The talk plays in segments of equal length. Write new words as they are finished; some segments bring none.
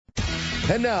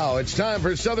And now it's time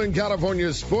for Southern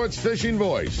California's sports fishing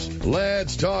voice.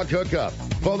 Let's talk hookup.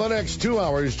 For the next 2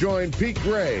 hours, join Pete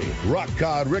Gray, Rock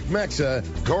Cod Rick Mexa,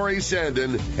 Corey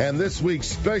Sandin, and this week's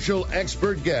special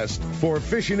expert guest for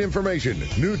fishing information,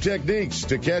 new techniques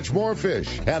to catch more fish,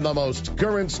 and the most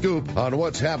current scoop on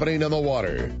what's happening in the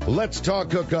water. Let's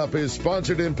Talk Hookup is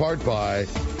sponsored in part by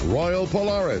Royal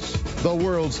Polaris, the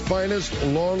world's finest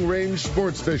long-range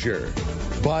sports fisher.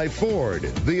 By Ford,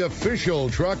 the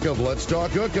official truck of Let's Talk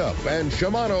Hookup, and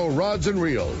Shimano Rods and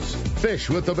Reels.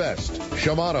 Fish with the best.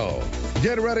 Shimano.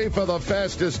 Get ready for the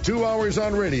fastest 2 hours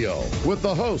on radio with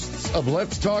the hosts of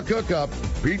Let's Talk Hookup,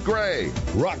 Pete Gray,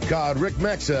 Rock Cod Rick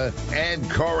Mexa,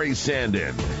 and Corey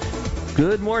Sandin.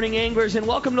 Good morning, anglers, and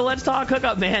welcome to Let's Talk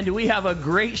Hookup. Man, do we have a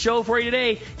great show for you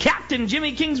today. Captain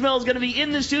Jimmy Kinsgmill is going to be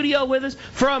in the studio with us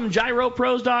from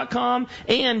GyroPros.com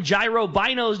and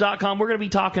GyroBinos.com. We're going to be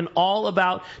talking all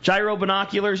about gyro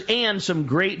binoculars and some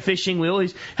great fishing. We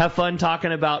always have fun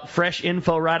talking about fresh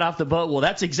info right off the boat. Well,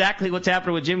 that's exactly what's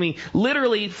happening with Jimmy,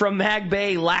 literally from Mag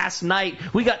Bay last night.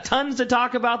 We got tons to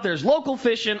talk about. There's local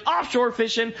fishing, offshore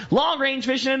fishing, long-range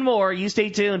fishing, and more. You stay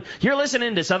tuned. You're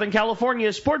listening to Southern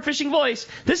California's Sport Fishing Voice.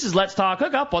 This is Let's Talk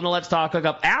Hookup on the Let's Talk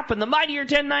Hookup app and the mightier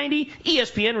 1090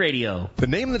 ESPN Radio. The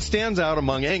name that stands out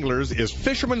among anglers is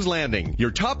Fisherman's Landing,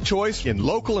 your top choice in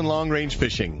local and long-range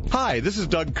fishing. Hi, this is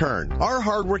Doug Kern. Our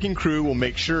hard-working crew will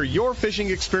make sure your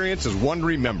fishing experience is one to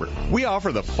remember. We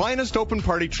offer the finest open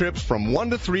party trips from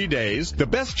 1 to 3 days, the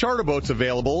best charter boats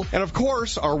available, and of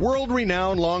course, our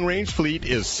world-renowned long-range fleet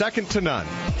is second to none.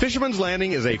 Fisherman's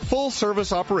Landing is a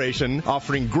full-service operation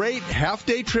offering great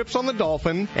half-day trips on the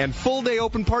Dolphin and full-day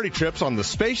open party trips on the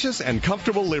spacious and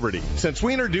comfortable Liberty. Since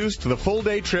we introduced the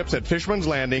full-day trips at Fisherman's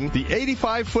Landing, the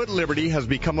 85-foot Liberty has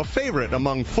become a favorite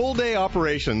among full-day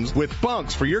operations with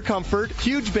bunks for your comfort,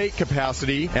 huge bait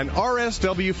capacity, and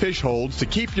RSW fish holds to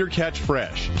keep your catch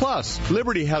fresh. Plus,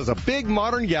 Liberty has a big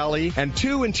modern galley and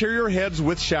 2 interior heads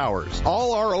with showers.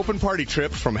 All our open party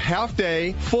trips from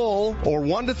half-day, full, or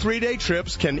 1 to 3 day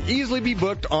trips can easily be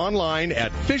booked online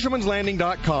at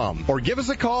fishermanslanding.com or give us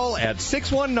a call at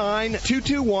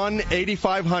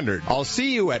 619-221-8500. I'll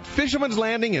see you at Fisherman's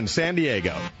Landing in San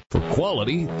Diego. For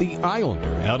quality, the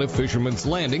Islander out of Fisherman's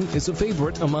Landing is a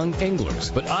favorite among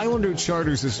anglers. But Islander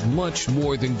Charters is much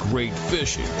more than great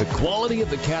fishing. The quality of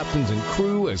the captains and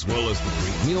crew, as well as the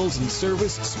great meals and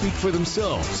service, speak for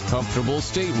themselves. Comfortable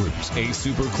staterooms, a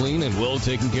super clean and well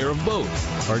taken care of boat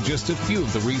are just a few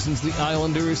of the reasons the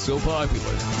Islander is so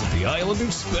popular. The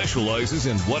Islander specializes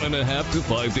in 1.5 to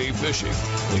 5 day fishing.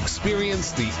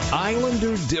 Experience the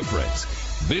Islander difference.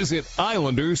 Visit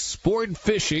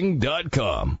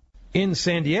IslanderSportFishing.com. In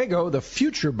San Diego, the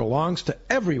future belongs to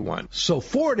everyone. So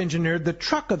Ford engineered the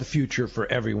truck of the future for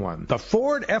everyone. The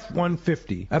Ford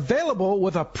F-150. Available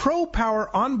with a Pro Power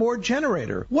onboard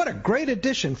generator. What a great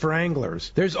addition for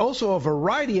anglers. There's also a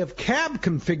variety of cab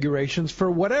configurations for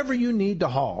whatever you need to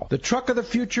haul. The truck of the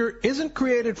future isn't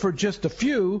created for just a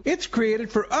few. It's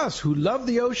created for us who love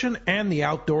the ocean and the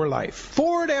outdoor life.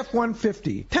 Ford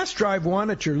F-150. Test drive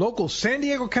one at your local San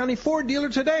Diego County Ford dealer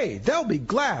today. They'll be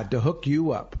glad to hook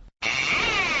you up.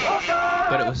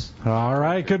 But it was all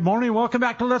right. Good morning. Welcome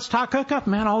back to Let's Talk Hookup.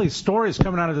 Man, all these stories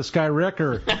coming out of this guy, Rick,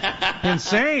 are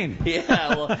insane.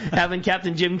 Yeah, well, having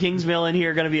Captain Jim Kinsgmill in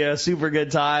here going to be a super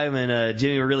good time. And,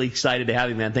 Jimmy, we're really excited to have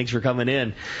you, man. Thanks for coming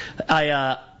in.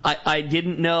 I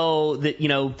didn't know that,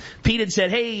 Pete had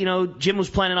said, hey, Jim was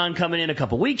planning on coming in a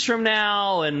couple weeks from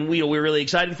now, and we were really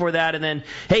excited for that. And then,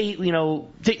 hey,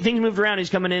 things moved around. He's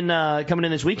coming in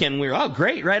this weekend. And we were, oh,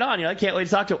 great, right on. I can't wait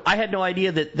to talk to him. I had no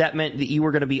idea that meant that you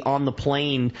were going to be on the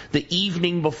plane the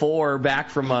evening before, back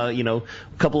from a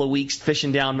couple of weeks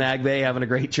fishing down Mag Bay, having a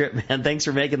great trip, man. Thanks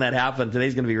for making that happen.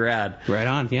 Today's going to be rad. Right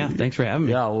on. Yeah, thanks for having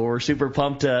me. Yeah, well, we're super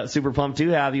pumped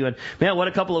to have you. And man, what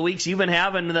a couple of weeks you've been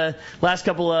having. The last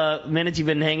couple of minutes you've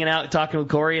been hanging out talking with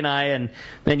Corey and I, and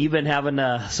man, you've been having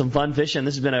some fun fishing.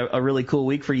 This has been a really cool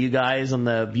week for you guys on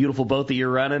the beautiful boat that you're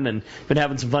running, and been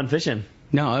having some fun fishing.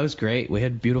 No, it was great. We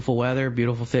had beautiful weather,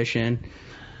 beautiful fishing.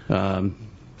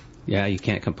 Yeah, you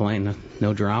can't complain.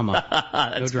 No drama.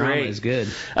 That's no drama great. Is good.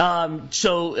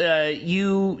 So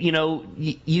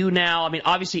you now, I mean,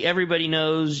 obviously everybody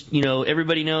knows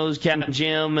Captain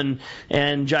Jim and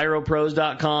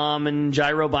GyroPros.com and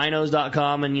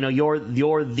GyroBinos.com, and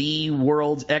you're the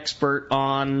world's expert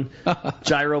on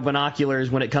gyro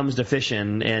binoculars when it comes to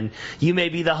fishing. And you may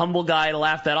be the humble guy to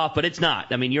laugh that off, but it's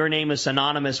not. I mean, your name is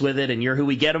synonymous with it, and you're who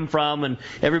we get them from. And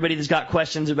everybody that's got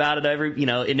questions about it,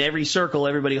 in every circle,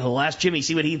 everybody will ask Jimmy,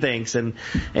 see what he thinks, and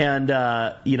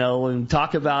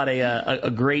talk about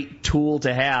a great tool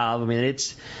to have. I mean,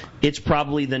 it's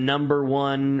probably the number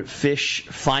one fish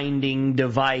finding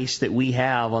device that we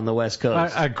have on the West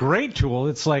Coast. A great tool.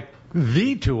 It's like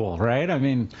the tool, right? I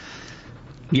mean,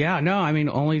 yeah, no, I mean,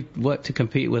 only to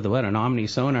compete with an Omni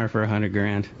sonar for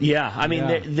 $100,000. Yeah, I mean,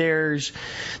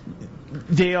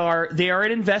 they are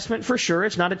an investment for sure.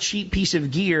 It's not a cheap piece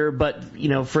of gear, but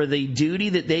for the duty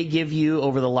that they give you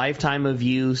over the lifetime of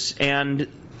use and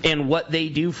what they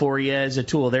do for you as a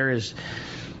tool,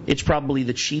 it's probably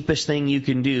the cheapest thing you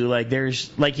can do. Like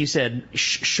you said,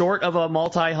 short of a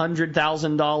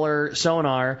multi-$100,000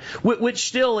 sonar, which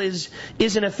still is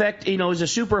a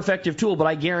super effective tool. But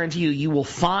I guarantee you will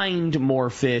find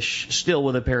more fish still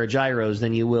with a pair of gyros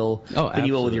than you will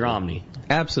with your Omni.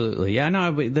 Absolutely, yeah.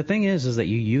 No, but the thing is that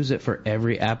you use it for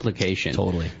every application.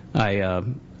 Totally.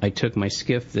 I took my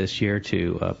skiff this year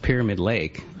to Pyramid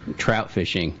Lake trout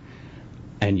fishing,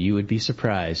 and you would be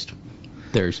surprised.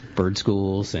 There's bird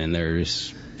schools and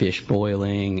there's fish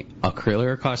boiling, a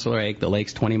clear across the lake. The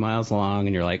lake's 20 miles long,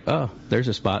 and you're like, oh, there's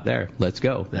a spot there. Let's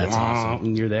go. That's awesome.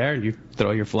 And you're there, and you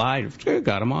throw your fly,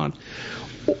 got them on.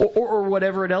 Or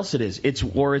whatever else it is. It's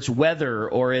weather,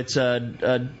 or it's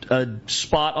a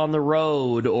spot on the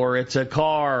road, or it's a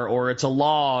car, or it's a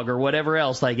log, or whatever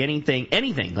else. Like anything.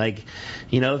 Like,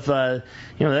 if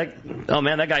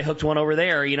that guy hooked one over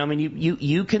there.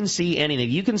 You can see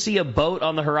anything. You can see a boat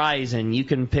on the horizon. You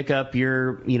can pick up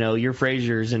your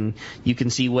Frasers, and you can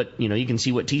see what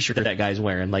T-shirt that guy's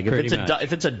wearing. Like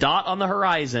if it's a dot on the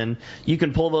horizon, you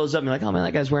can pull those up and be like, oh man,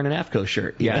 that guy's wearing an AFCO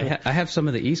shirt. Yeah, I have some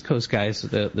of the East Coast guys.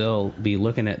 They'll be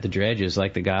looking at the dredges,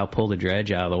 like the guy will pull the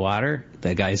dredge out of the water.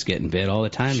 That guy's getting bit all the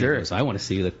time. Sure. He goes, I want to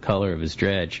see the color of his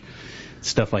dredge.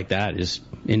 Stuff like that is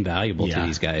invaluable to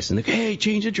these guys. And they're like, hey,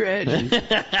 change the dredge.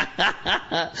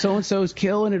 So-and-so's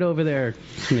killing it over there.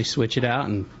 And they switch it out,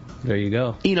 and there you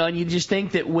go. And you just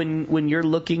think that when you're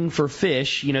looking for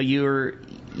fish, you're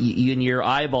in your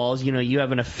eyeballs, you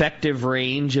have an effective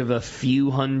range of a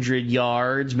few hundred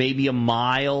yards, maybe a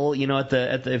mile,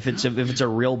 if it's a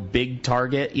real big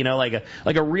target, like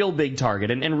a real big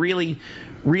target, and really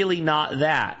not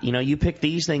that. You pick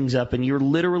these things up and you're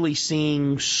literally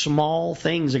seeing small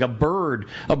things, like a bird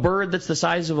that's the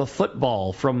size of a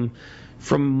football from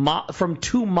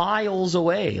 2 miles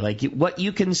away. Like what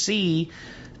you can see.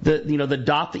 The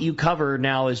dot that you cover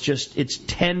now is it's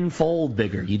tenfold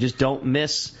bigger. You just don't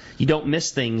miss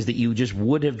things that you just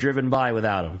would have driven by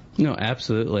without them. No,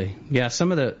 absolutely. Yeah,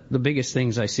 some of the biggest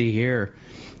things I see here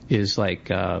is like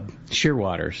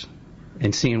shearwaters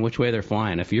and seeing which way they're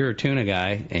flying. If you're a tuna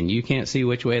guy and you can't see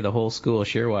which way the whole school of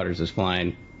shearwaters is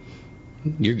flying,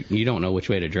 you don't know which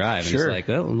way to drive. Sure. And it's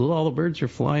like, oh, all the birds are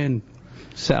flying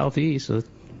southeast, so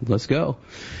let's go.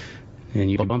 And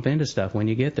you bump into stuff when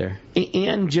you get there.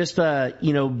 And just,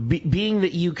 being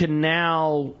that you can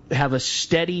now have a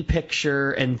steady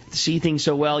picture and see things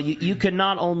so well, you can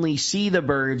not only see the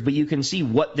birds, but you can see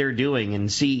what they're doing and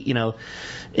see,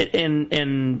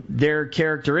 and their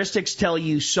characteristics tell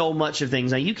you so much of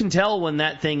things. Now, you can tell when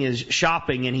that thing is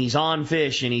shopping and he's on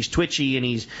fish and he's twitchy and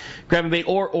he's grabbing bait,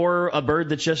 or a bird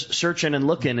that's just searching and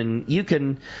looking. And you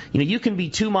can be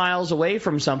 2 miles away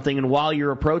from something, and while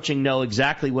you're approaching, know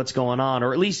exactly what's going on,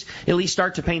 or at least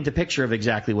start to paint the picture of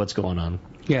exactly what's going on.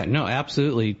 Yeah, no,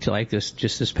 absolutely. Like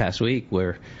this past week,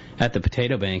 we're at the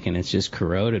potato bank and it's just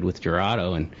corroded with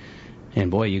Dorado,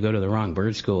 and boy, you go to the wrong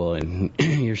bird school and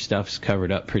your stuff's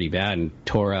covered up pretty bad and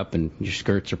tore up, and your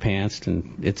skirts are pantsed,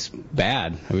 and it's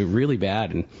bad. I mean, really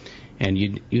bad. And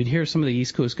you'd hear some of the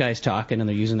East Coast guys talking, and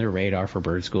they're using their radar for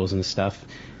bird schools and stuff.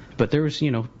 But there's,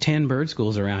 10 bird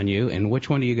schools around you, and which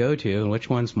one do you go to, and which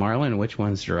one's marlin, and which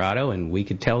one's Dorado, and we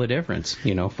could tell the difference,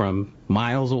 from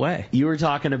miles away. You were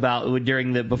talking about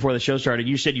before the show started.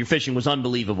 You said your fishing was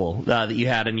unbelievable that you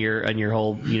had in your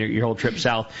whole trip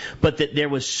south, but that there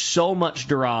was so much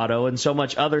Dorado and so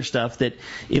much other stuff that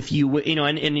if you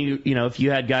if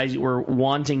you had guys that were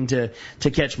wanting to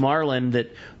catch marlin,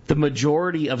 that the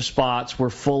majority of spots were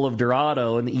full of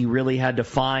Dorado, and that you really had to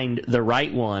find the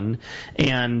right one.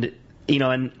 And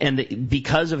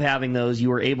because of having those,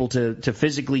 you were able to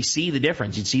physically see the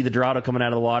difference. You'd see the Dorado coming out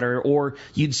of the water, or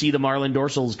you'd see the marlin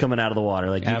dorsals coming out of the water.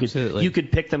 Like you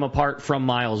could pick them apart from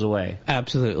miles away.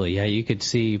 Absolutely, yeah. You could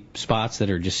see spots that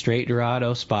are just straight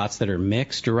Dorado, spots that are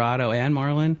mixed Dorado and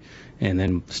marlin, and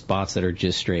then spots that are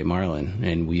just straight marlin.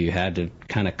 And we had to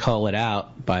kind of cull it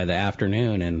out by the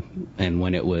afternoon, and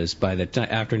when it was by the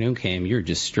afternoon came, you're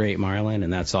just straight marlin,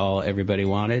 and that's all everybody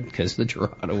wanted, because the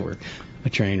Dorado were a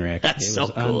train wreck. That's it so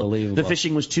was cool. Unbelievable. The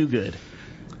fishing was too good.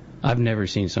 I've never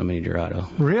seen so many Dorado.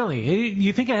 Really?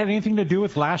 You think it had anything to do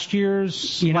with last year's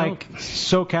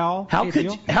SoCal?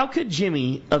 How could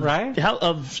Jimmy of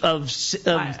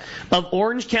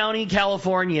Orange County,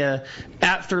 California,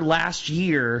 after last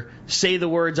year, say the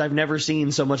words "I've never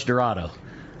seen so much Dorado"?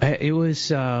 It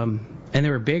was, and they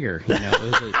were bigger. You know,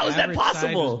 it was how is that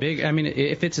possible? Was big. I mean,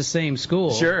 if it's the same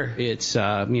school, sure, it's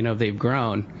they've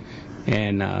grown,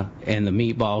 and the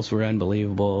meatballs were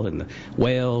unbelievable, and the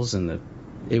whales and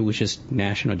it was just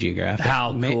National Geographic.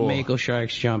 How cool! Mako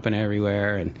sharks jumping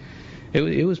everywhere, and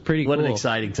it was pretty cool. What an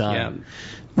exciting time! Yeah.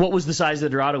 What was the size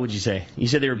of the Dorado? Would you say? You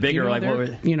said they were bigger. What were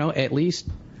they? At least.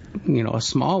 A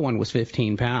small one was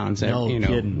 15 pounds. No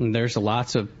kidding. There's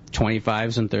lots of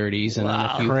 25s and 30s, and then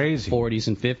a few 40s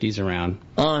and 50s around.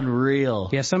 Unreal.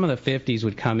 Yeah, some of the 50s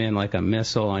would come in like a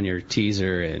missile on your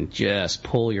teaser and just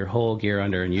pull your whole gear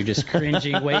under, and you're just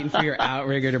cringing, waiting for your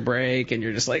outrigger to break, and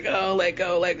you're just like, oh, let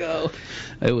go, let go.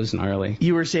 It was gnarly.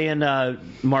 You were saying,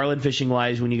 marlin fishing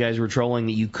wise, when you guys were trolling,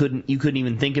 that you couldn't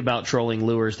even think about trolling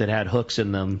lures that had hooks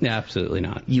in them. Yeah, absolutely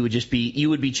not. You would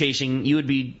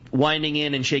be winding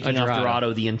in and shaking off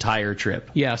Dorado the entire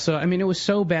trip. Yeah, so I mean, it was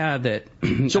so bad that.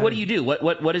 So what do you do?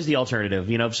 What is the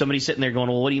alternative? If somebody's sitting there going,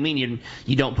 well, what do you mean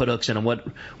you don't put hooks in them? What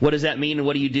does that mean, and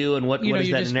what do you do, and what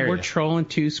is that scenario? We're trolling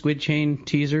 2 squid chain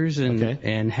teasers, and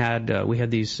we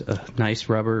had these nice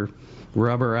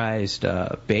rubberized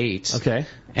baits. Okay.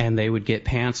 And they would get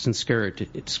pantsed and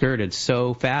skirted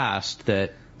so fast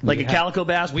that. Like a calico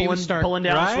bass pulling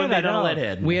down a swim bait on a lead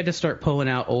head. We had to start pulling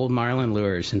out old marlin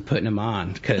lures and putting them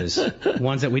on, because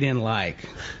ones that we didn't like.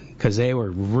 Because they were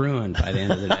ruined by the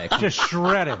end of the day. Just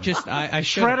shredded. I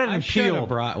shredded and peeled. I should have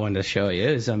brought one to show you.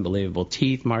 It was unbelievable.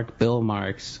 Teeth mark, bill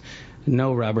marks,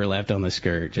 no rubber left on the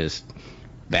skirt. Just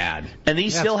bad. And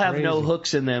these still have no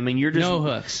hooks in them, and you're just no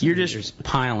hooks. You're just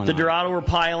piling. The Dorado were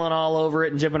piling all over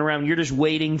it and jipping around. You're just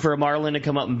waiting for a marlin to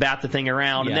come up and bat the thing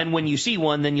around, and then when you see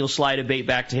one, then you'll slide a bait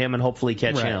back to him and hopefully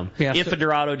catch him. Yeah, if a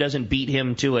Dorado doesn't beat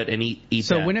him to it and eat that.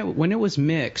 So when it was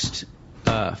mixed.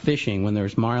 Fishing, when there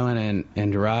was marlin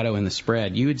and Dorado in the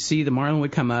spread, you would see the marlin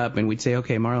would come up, and we'd say,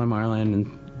 okay, marlin,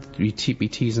 and we'd be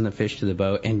teasing the fish to the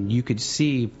boat, and you could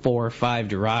see 4 or 5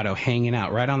 Dorado hanging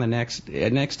out right on the next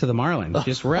to the marlin,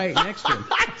 just right next to him.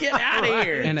 Get out of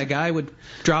here! And a guy would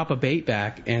drop a bait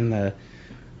back, and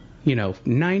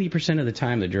 90% of the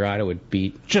time the Dorado would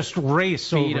feed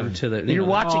him to the. You're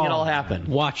watching it all happen.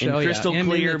 Crystal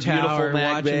clear, beautiful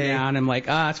mag watching down. I'm like,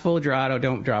 it's full of Dorado.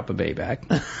 Don't drop a bait back.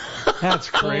 That's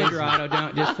crazy. Full of Dorado.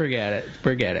 Don't just forget it.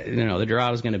 The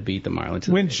Dorado's going to beat the marlin.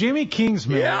 When Jimmy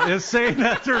Kinsgmill is saying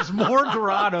that there's more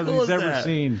Dorado than he's ever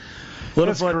seen. What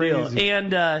a fun deal.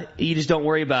 And you just don't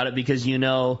worry about it, because you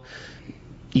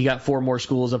got 4 more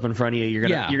schools up in front of you. You're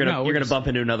gonna bump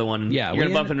into another one. Yeah, you're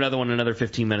gonna bump into another one in another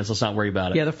 15 minutes. Let's not worry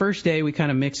about it. Yeah, the first day we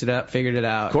kind of mixed it up, figured it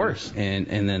out. Of course. And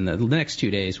then the next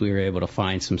 2 days we were able to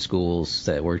find some schools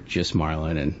that were just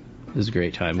marlin, and it was a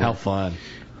great time. How fun!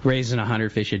 Raising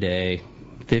 100 fish a day,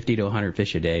 50 to 100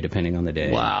 fish a day, depending on the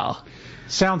day. Wow.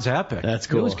 Sounds epic. That's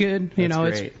cool. It was good.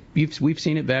 Great. We've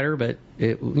seen it better, but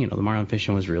the marlin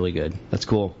fishing was really good. That's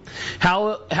cool.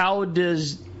 How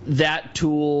does that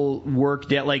tool work?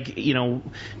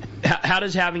 How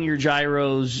does having your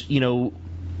gyros,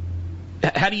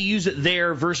 how do you use it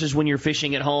there versus when you're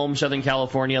fishing at home, Southern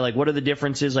California? Like, what are the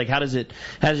differences? Like, how does it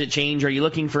change? Are you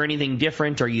looking for anything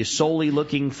different? Are you solely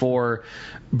looking for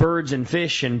birds and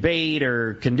fish and bait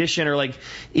or condition, or like,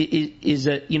 is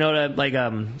it,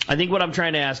 I think what I'm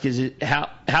trying to ask is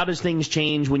how does things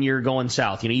change when you're going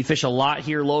south? You fish a lot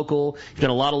here local. You've done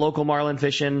a lot of local marlin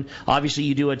fishing. Obviously,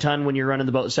 you do a ton when you're running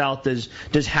the boat south.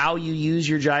 Does how you use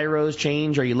your gyros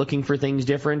change? Are you looking for things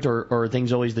different, or are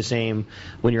things always the same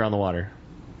when you're on the water?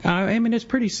 It's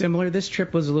pretty similar. This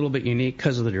trip was a little bit unique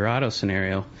because of the Dorado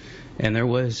scenario, and there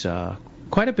was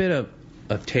quite a bit of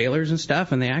tailors and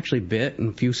stuff, and they actually bit, and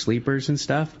a few sleepers and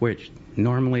stuff, which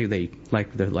normally they,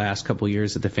 like the last couple of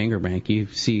years at the Finger Bank, you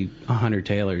see 100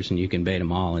 tailors and you can bait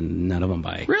them all, and none of them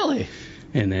bite. Really?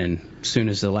 And then as soon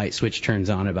as the light switch turns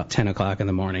on at about 10 o'clock in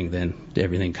the morning, then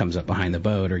everything comes up behind the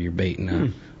boat, or you're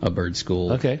baiting a bird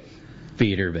school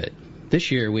feeder. But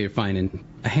this year we were finding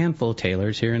a handful of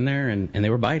tailors here and there, and they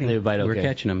were biting. They would bite. Okay. We were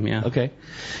catching them. Yeah. Okay.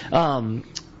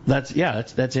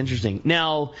 That's interesting.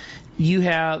 Now you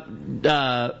have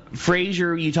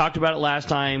Fraser. You talked about it last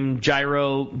time.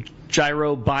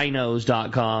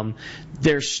 Gyrobinos.com.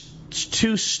 There's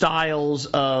 2 styles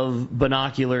of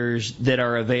binoculars that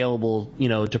are available,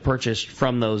 to purchase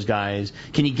from those guys.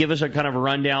 Can you give us a kind of a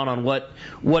rundown on what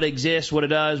exists, what it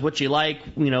does, what you like,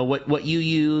 what you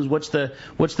use, what's the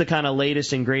kind of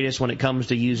latest and greatest when it comes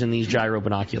to using these gyro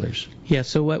binoculars? Yeah,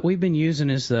 so what we've been using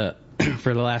is the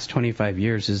for the last 25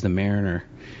 years is the Mariner,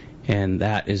 and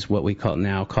that is what we call a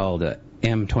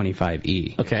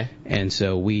M25E. Okay. And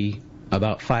so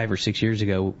about 5 or 6 years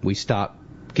ago, we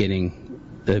stopped getting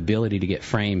the ability to get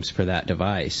frames for that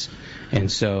device.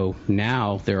 And so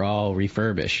now they're all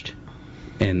refurbished.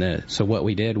 And so what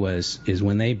we did is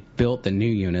when they built the new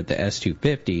unit, the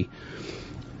S250,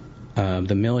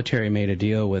 the military made a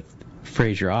deal with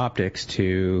Fraser Optics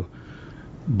to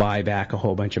buy back a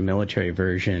whole bunch of military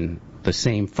version, the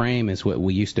same frame as what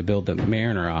we used to build the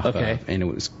Mariner off of.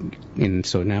 And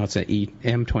so now it's an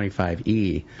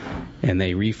M25E, and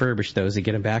they refurbished those. They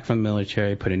get them back from the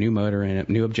military, put a new motor in it,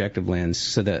 new objective lens,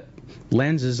 so the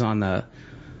lenses on the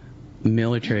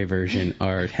military version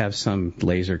have some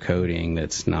laser coating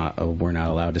that's we're not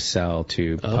allowed to sell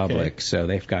to public. So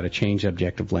they've got to change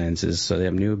objective lenses. So they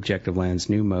have new objective lens,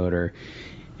 new motor,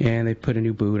 and they put a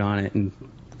new boot on it and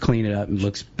clean it up, and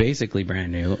looks basically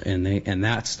brand new, and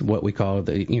that's what we call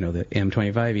the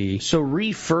M25E. So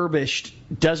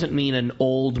refurbished doesn't mean an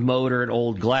old motor and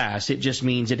old glass. It just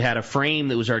means it had a frame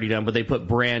that was already done, but they put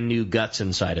brand new guts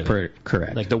inside of it.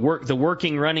 Correct. Like the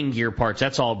working running gear parts,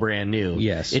 that's all brand new.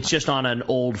 Yes. It's just on an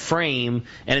old frame,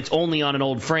 and it's only on an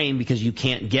old frame because you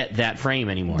can't get that frame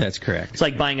anymore. That's correct. It's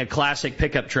like buying a classic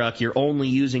pickup truck. You're only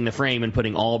using the frame and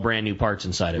putting all brand new parts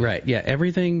inside of it. Right. Yeah.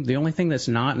 Everything. The only thing that's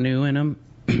not new in them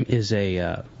is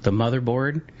the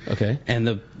motherboard. Okay. And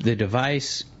the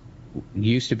device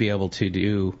used to be able to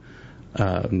do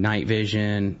night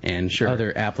vision and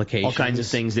other applications. All kinds of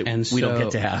things that we don't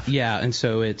get to have. Yeah, and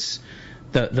so it's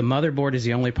the motherboard is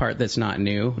the only part that's not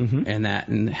new, and that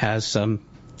has some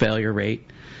failure rate.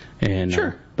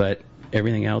 And but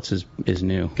everything else is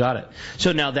new. Got it.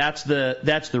 So now that's the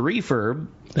refurb.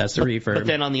 That's the refurb. But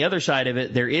then on the other side of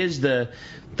it, there is the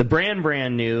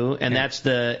brand new, and that's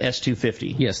the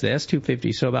S250. Yes, the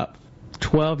S250. So about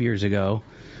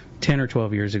 10 or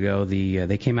 12 years ago,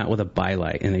 they came out with a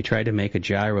bi-light, and they tried to make a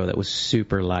gyro that was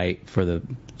super light for the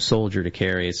soldier to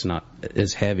carry. It's not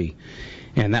as heavy.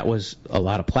 And that was a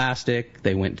lot of plastic.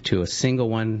 They went to a single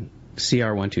one,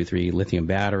 CR123 lithium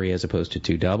battery as opposed to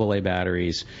 2 AA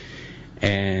batteries.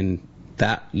 And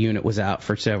that unit was out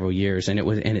for several years, and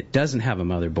it doesn't have a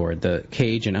motherboard. The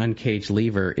cage and uncaged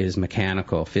lever is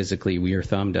mechanical. Physically, your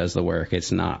thumb does the work.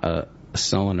 It's not a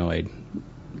solenoid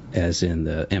as in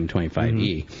the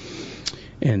M25E.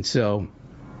 And so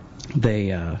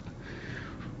they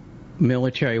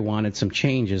military wanted some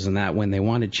changes, and that when they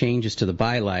wanted changes to the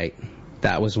bi-light,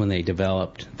 that was when they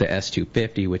developed the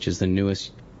S250, which is the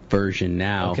newest version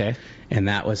now. Okay. And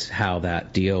that was how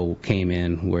that deal came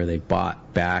in, where they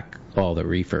bought back all the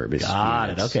refurbished Got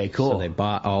units. it. Okay, cool. So they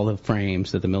bought all the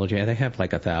frames that the military, they have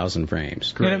like 1,000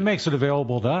 frames. Great. And it makes it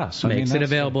available to us. Makes it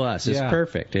available to us. It's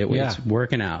perfect. It's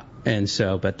working out. And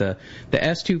so, but the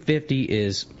S250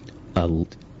 is a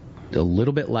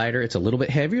little bit lighter. It's a little bit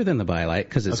heavier than the bi-light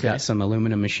because it's got some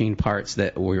aluminum machine parts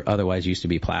that were otherwise used to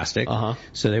be plastic.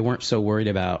 So they weren't so worried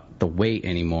about the weight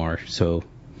anymore. So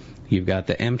you've got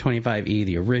the M25E,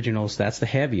 the originals, that's the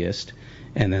heaviest,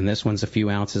 and then this one's a few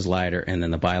ounces lighter, and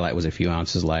then the bi-light was a few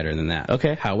ounces lighter than that.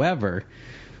 Okay. However,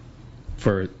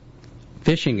 for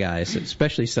fishing guys,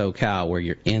 especially SoCal, where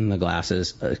you're in the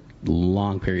glasses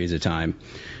long periods of time,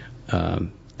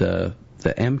 the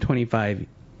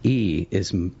M25E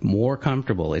is more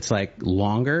comfortable. It's like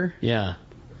longer. Yeah.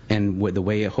 And with the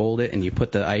way you hold it, and you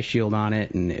put the ice shield on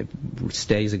it, and it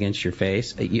stays against your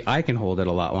face, I can hold it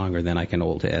a lot longer than I can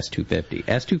hold the S250.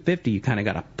 S250, you kind of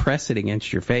got to press it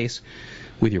against your face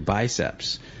with your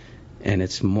biceps, and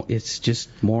it's just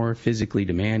more physically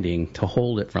demanding to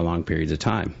hold it for long periods of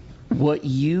time. What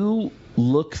you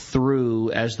look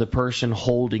through as the person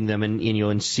holding them,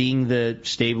 and seeing the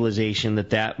stabilization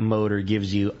that motor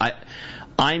gives you,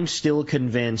 I'm still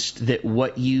convinced that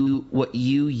what you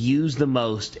use the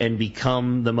most and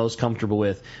become the most comfortable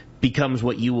with becomes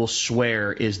what you will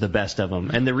swear is the best of them.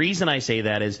 And the reason I say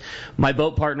that is my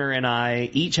boat partner and I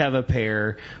each have a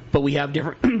pair, but we have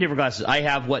different glasses. I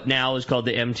have what now is called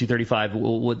the M235,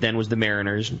 what then was the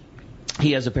Mariners.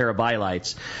 He has a pair of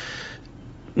bi-lights.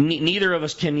 Neither of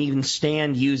us can even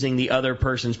stand using the other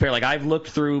person's pair. Like, I've looked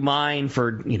through mine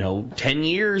for 10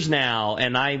 years now,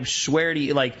 and I swear to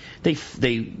you, like,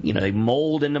 they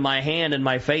mold into my hand and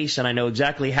my face, and I know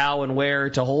exactly how and where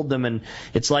to hold them, and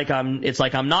it's like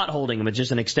I'm not holding them. It's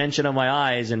just an extension of my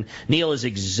eyes. And Neil is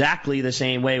exactly the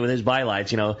same way with his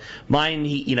bi-lights. Mine,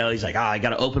 he's like, I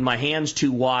got to open my hands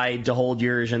too wide to hold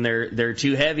yours, and they're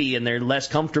too heavy and they're less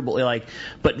comfortable.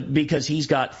 But because he's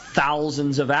got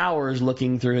thousands of hours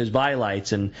looking through his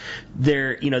bylights, and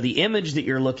they're, the image that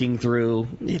you're looking through,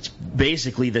 it's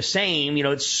basically the same.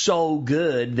 It's so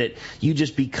good that you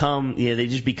just become, they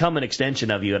just become an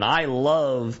extension of you. And I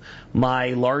love my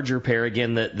larger pair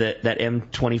again, that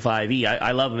M25E.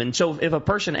 I love them. And so if a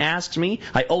person asks me,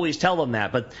 I always tell them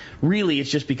that. But really, it's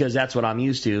just because that's what I'm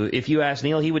used to. If you ask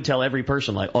Neil, he would tell every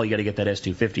person, like, oh, you got to get that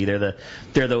S250.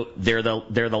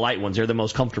 They're the light ones. They're the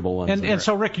most comfortable ones. And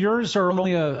so, Rick, yours are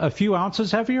only a few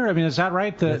ounces heavier. I mean, is that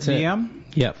right? The M?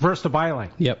 Yep. Versus the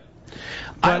Byline. Yep.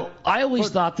 I always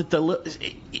thought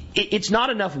that it's not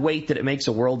enough weight that it makes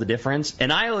a world of difference,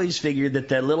 and I always figured that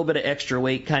that little bit of extra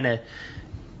weight kind of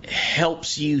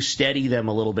helps you steady them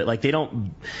a little bit. Like they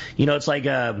don't, it's like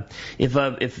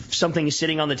if something is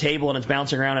sitting on the table and it's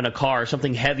bouncing around in a car,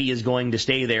 something heavy is going to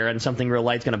stay there, and something real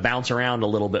light's going to bounce around a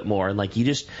little bit more. And like you're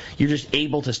just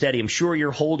able to steady them. Sure,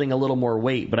 you're holding a little more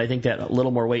weight, but I think that a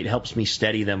little more weight helps me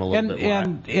steady them a little bit more.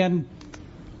 And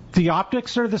the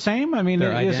optics are the same? I mean,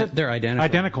 they're identical.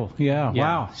 Identical, yeah.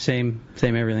 Wow. Same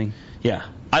everything. Yeah.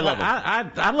 I love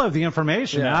it. I love the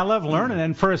information. Yeah. I love learning.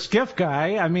 And for a skiff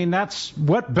guy, I mean, that's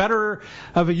what better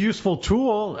of a useful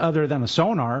tool other than a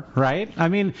sonar, right? I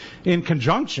mean, in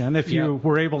conjunction, if you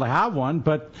were able to have one,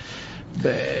 but...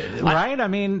 right? I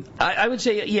mean... I would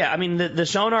say, yeah. I mean, the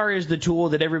sonar is the tool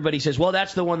that everybody says, well,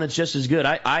 that's the one that's just as good.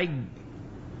 I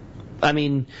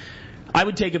mean, I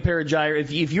would take a pair of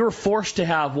gyros. If you're forced to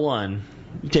have one...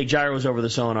 You take gyros over the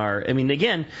sonar. I mean,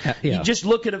 again, you just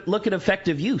look at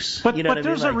effective use. But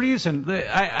there's a reason.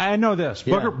 I know this.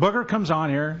 Yeah. Booger comes on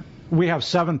here. We have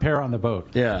 7 pair on the boat.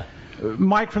 Yeah.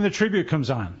 Mike from the Tribute comes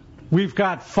on. We've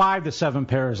got 5 to 7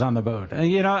 pairs on the boat.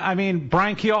 I mean,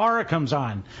 Brian Chiara comes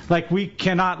on. Like, we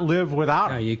cannot live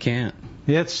without him. No, you can't.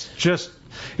 It's just...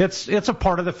 It's a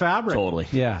part of the fabric. Totally.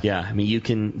 Yeah. Yeah. I mean,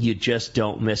 you just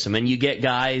don't miss them. And you get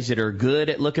guys that are good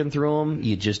at looking through them.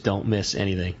 You just don't miss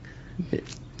anything.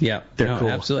 Yeah, they're cool.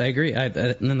 Absolutely, I agree. And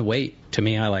then the weight, to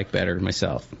me, I like better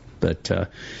myself. But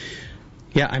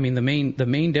yeah, I mean, the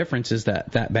main difference is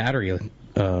that battery,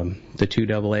 the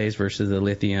 2 AA's versus the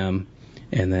lithium,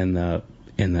 and then the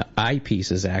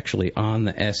eyepieces actually on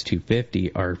the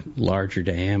S250 are larger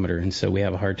diameter, and so we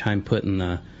have a hard time putting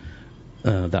the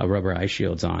rubber eye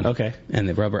shields on. Okay. And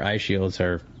the rubber eye shields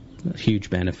are a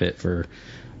huge benefit for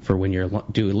when you're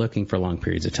looking for long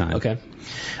periods of time. Okay.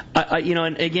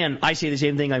 And again, I say the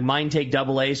same thing. Like mine take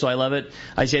AA, so I love it.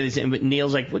 I say the same, but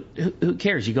Neil's like, who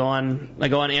cares? I go on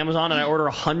Amazon and I order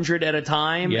 100 at a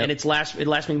time, and it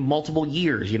lasts me multiple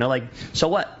years. Like, so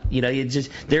what?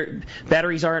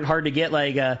 Batteries aren't hard to get.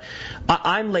 Like,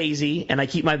 I'm lazy and I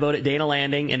keep my boat at Dana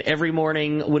Landing, and every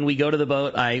morning when we go to the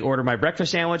boat, I order my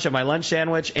breakfast sandwich and my lunch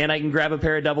sandwich, and I can grab a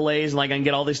pair of AA's, and like I can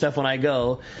get all this stuff when I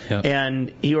go. Yep.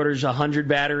 And he orders 100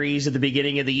 batteries at the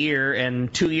beginning of the year,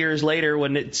 and 2 years later,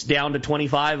 when it's down to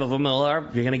 25 of them, you're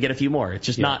going to get a few more. It's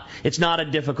just it's not a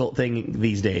difficult thing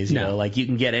these days. Like you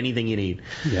can get anything you need.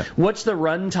 Yep. What's the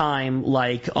run time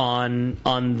like on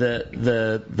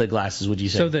the glasses, would you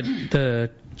say? So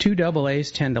the 2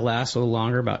 AA's tend to last a little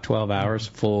longer, about 12 hours,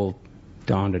 full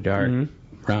dawn to dark.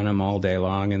 Mm-hmm. Run them all day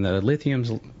long, and the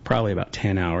lithium's probably about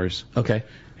 10 hours. Okay.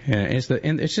 And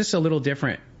it's just a little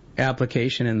different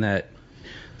application in that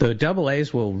the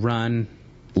AA's will run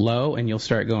low, and you'll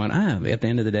start going, at the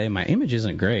end of the day, my image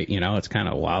isn't great. It's kind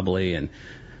of wobbly, and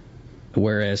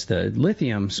whereas the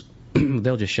lithiums,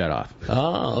 they'll just shut off.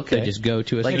 Oh, okay. They just go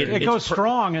to a... Like it goes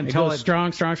strong until... It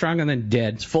goes strong, and then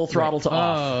dead. It's full throttle to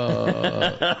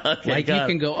off. Okay, like you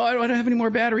can go, I don't have any more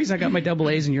batteries. I got my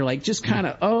AA's, and you're like, just kind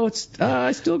of,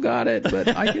 I still got it,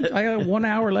 but I got 1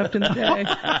 hour left in the day.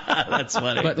 That's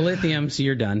funny. But lithiums,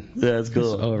 you're done. That's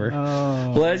cool. It's over.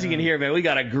 Oh, well, as you can hear, man, we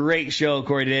got a great show,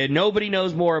 Corey, today. Nobody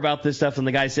knows more about this stuff than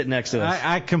the guy sitting next to us.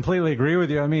 I completely agree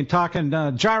with you. I mean, talking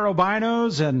gyro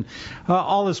binos and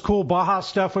all this cool Baja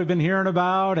stuff we've been hearing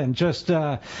about, and just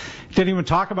didn't even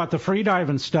talk about the free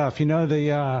diving stuff.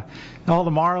 All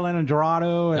the marlin and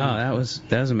dorado. And that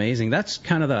was amazing. That's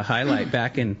kind of the highlight.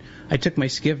 I took my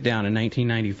skiff down in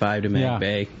 1995 to Mag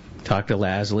Bay. Talked to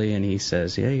Lasley, and he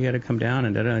says, you got to come down.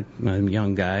 And I'm a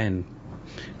young guy, and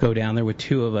go down there with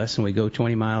 2 of us, and we go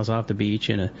 20 miles off the beach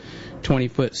in a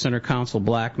 20-foot center console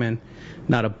Blackman.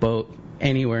 Not a boat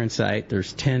anywhere in sight.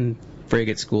 There's 10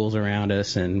 frigate schools around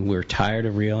us, and we're tired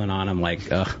of reeling on them.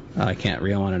 Like, I can't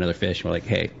reel on another fish. We're like,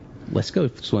 hey, let's go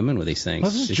swimming with these things.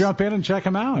 Let's just jump in and check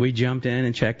them out. We jumped in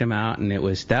and checked them out, and that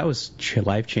was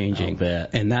life changing.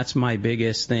 And that's my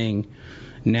biggest thing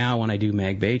now when I do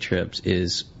Mag Bay trips,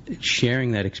 is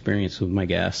sharing that experience with my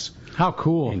guests. How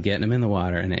cool! And getting them in the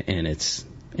water, and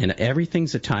And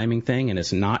everything's a timing thing, and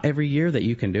it's not every year that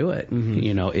you can do it.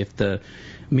 You know, if the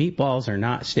meatballs are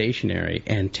not stationary,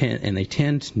 and they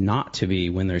tend not to be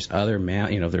when there's other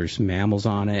there's mammals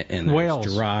on it and there's whales.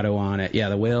 Dorado on it. Yeah,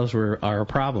 the whales are a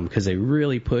problem because they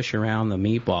really push around the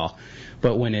meatball.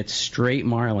 But when it's straight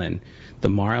marlin, the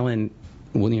marlin,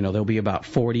 well, you know, there'll be about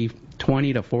 20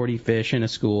 to 40 fish in a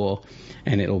school,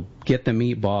 and it'll get the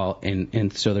meatball,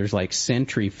 and so there's like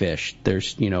sentry fish.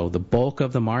 There's, you know, the bulk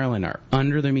of the marlin are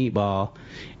under the meatball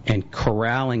and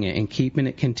corralling it and keeping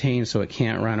it contained so it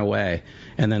can't run away.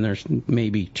 And then there's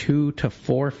maybe 2 to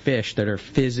 4 fish that are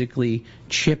physically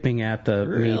chipping at the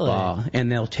meatball,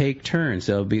 and they'll take turns.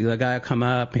 There'll be the guy will come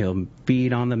up, he'll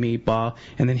feed on the meatball,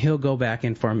 and then he'll go back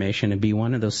in formation and be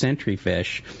one of those sentry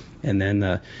fish, and then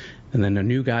the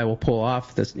new guy will pull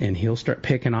off this, and he'll start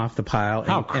picking off the pile.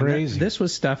 How crazy. And this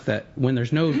was stuff that when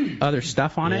there's no other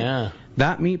stuff on it,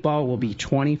 that meatball will be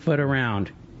 20 foot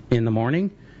around in the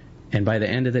morning, and by the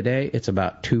end of the day, it's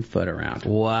about 2 foot around.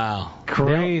 Wow.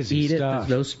 Crazy They'll eat stuff.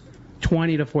 Those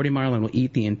 20 to 40 marlin will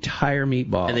eat the entire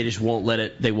meatball. And they just won't let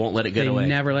it get away. They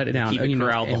never let it down. Keep it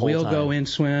corralled the whole we'll time. go in,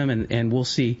 swim, and we'll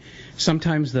see.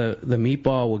 Sometimes the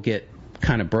meatball will get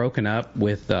kind of broken up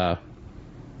with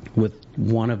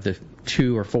one of the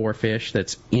 2 or 4 fish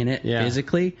that's in it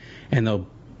physically, and they'll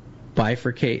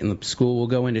bifurcate, and the school will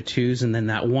go into twos, and then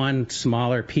that one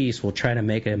smaller piece will try to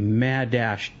make a mad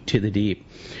dash to the deep.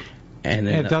 And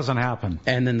then it doesn't happen.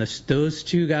 And then those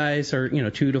 2 guys are,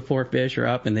 2 to 4 fish are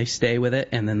up, and they stay with it.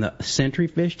 And then the sentry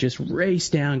fish just race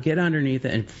down, get underneath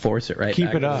it, and force it right Keep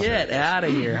back. it up. Get out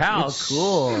of here. How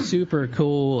cool. Super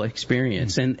cool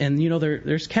experience. And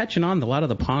there's catching on. A lot of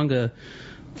the Ponga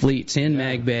fleets in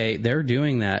Mag Bay, they're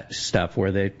doing that stuff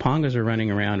where the Pongas are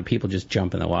running around and people just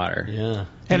jump in the water. Yeah.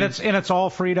 And it's all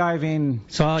free diving.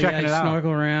 Checking it out.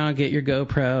 Snorkel around, get your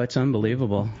GoPro. It's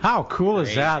unbelievable. How cool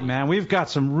is that, man? We've got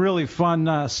some really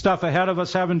fun stuff ahead of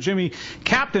us. Having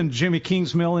Captain Jimmy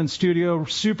Kinsgmill in studio,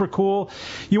 super cool.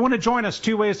 You want to join us?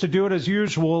 2 ways to do it as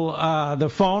usual. The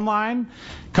phone line,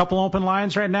 couple open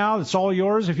lines right now. It's all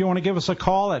yours. If you want to give us a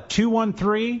call at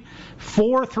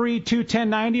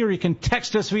 213-432-1090, or you can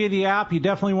text us via the app. You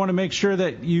definitely want to make sure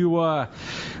that you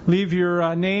leave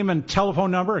your name and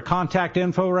telephone number, or contact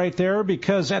info right there,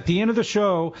 because at the end of the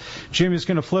show, Jimmy's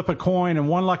going to flip a coin, and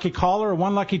one lucky caller or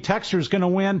one lucky texter is going to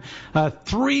win a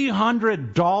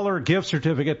 $300 gift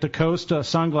certificate to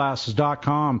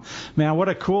CostaSunglasses.com. Man, what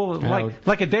a cool,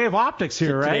 like a day of optics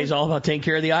here, right? Today's all about taking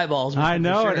care of the eyeballs. I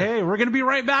know it. Sure. Hey, we're going to be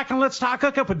right back on Let's Talk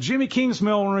Hookup with Jimmy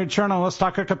Kinsgmill when we return on Let's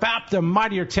Talk Hookup at the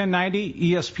mightier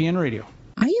 1090 ESPN Radio.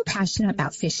 Are you passionate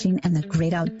about fishing and the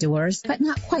great outdoors, but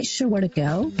not quite sure where to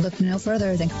go? Look no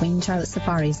further than Queen Charlotte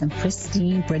Safaris in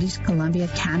pristine British Columbia,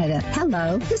 Canada.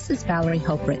 Hello, this is Valerie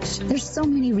Hoprich. There's so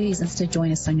many reasons to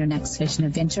join us on your next fishing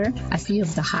adventure. A few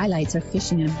of the highlights are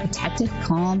fishing in protected,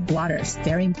 calm waters.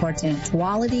 Very important.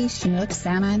 Quality Chinook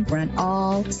salmon run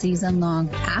all season long.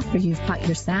 After you've caught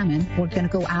your salmon, we're going to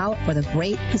go out for the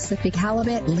great Pacific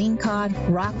halibut,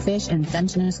 lingcod, rockfish, and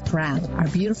Dungeness crab. Our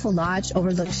beautiful lodge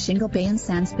overlooks Shingle Bay and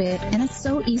Sandspit, and it's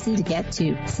so easy to get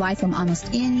to. Fly from almost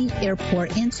any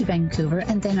airport into Vancouver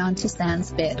and then on to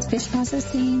Sandspit. Fish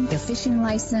processing, your fishing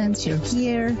license, your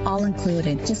gear, all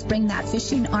included. Just bring that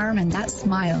fishing arm and that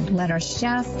smile. Let our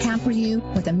chef pamper you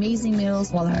with amazing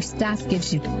meals while our staff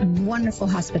gives you wonderful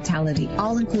hospitality,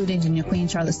 all included in your Queen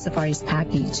Charlotte Safaris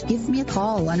package. Give me a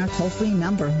call on our toll-free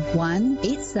number,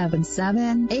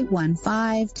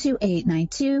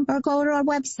 1-877-815-2892, or go to our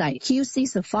website,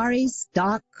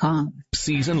 qcsafaris.com.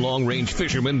 Seasoned long-range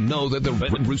fishermen know that the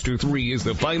Red Rooster 3 is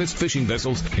the finest fishing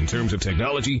vessels in terms of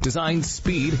technology, design,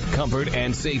 speed, comfort,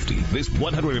 and safety. This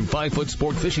 105-foot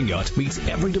sport fishing yacht meets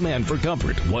every demand for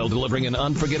comfort while delivering an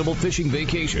unforgettable fishing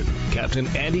vacation. Captain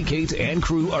Andy Cates and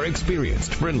crew are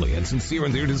experienced, friendly, and sincere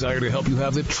in their desire to help you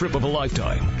have the trip of a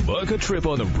lifetime. Book a trip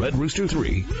on the Red Rooster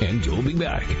 3, and you'll be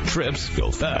back. Trips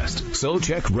go fast. So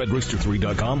check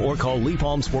redrooster3.com or call Lee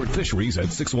Palm Sport Fisheries at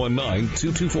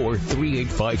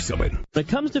 619-224-3857. When it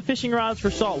comes to fishing rods for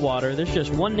saltwater, there's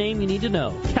just one name you need to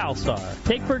know, CalStar.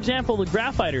 Take, for example, the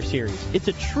Graphiter series. It's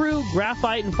a true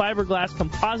graphite and fiberglass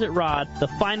composite rod, the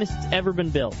finest it's ever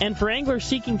been built. And for anglers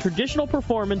seeking traditional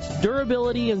performance,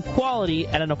 durability, and quality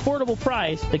at an affordable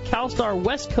price, the CalStar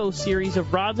West Coast series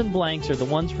of rods and blanks are the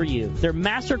ones for you. Their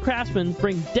master craftsmen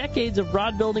bring decades of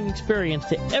rod building experience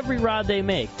to every rod they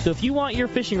make. So if you want your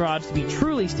fishing rods to be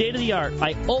truly state-of-the-art,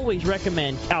 I always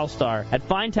recommend CalStar at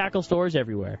fine tackle stores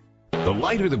everywhere. The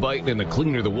lighter the bite and the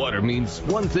cleaner the water means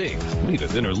one thing. Need a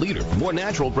thinner leader for more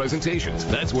natural presentations.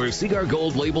 That's where Seaguar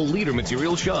Gold Label leader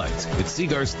material shines. It's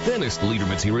Seaguar's thinnest leader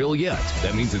material yet.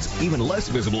 That means it's even less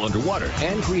visible underwater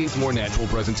and creates more natural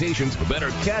presentations for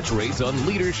better catch rates on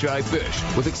leader-shy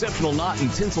fish. With exceptional knot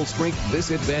and tinsel strength,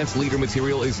 this advanced leader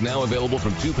material is now available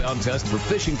from 2-pound test for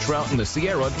fishing trout in the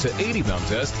Sierra to 80-pound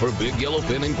test for big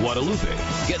yellowfin in Guadalupe.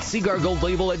 Get Seaguar Gold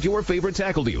Label at your favorite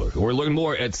tackle dealer or learn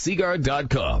more at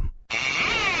seaguar.com.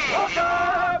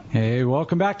 Hey,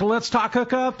 welcome back to Let's Talk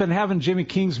Hookup, and having Jimmy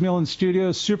Kinsgmill in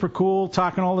studio. Super cool,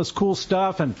 talking all this cool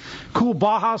stuff and cool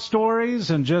Baja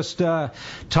stories, and just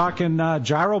talking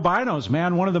gyro binos,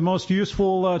 man. One of the most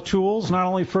useful tools, not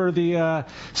only for the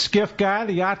skiff guy,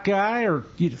 the yacht guy, or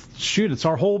shoot, it's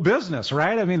our whole business,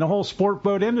 right? I mean, the whole sport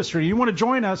boat industry. You want to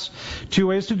join us, 2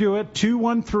 ways to do it: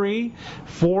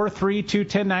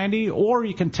 213-432-1090, or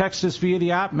you can text us via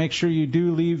the app. Make sure you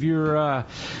do leave your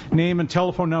name and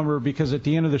telephone number, because at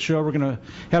the end of the show, we're going to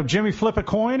have Jimmy flip a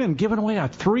coin and giving away a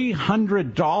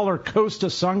 $300 Costa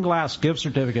Sunglass gift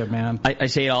certificate, man. I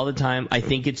say it all the time. I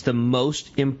think it's the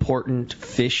most important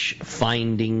fish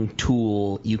finding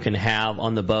tool you can have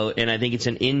on the boat, and I think it's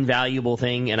an invaluable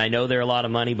thing, and I know they're a lot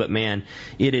of money, but man,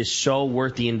 it is so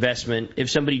worth the investment.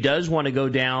 If somebody does want to go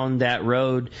down that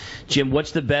road, Jim,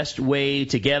 what's the best way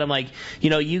to get them? Like,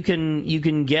 you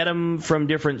can get them from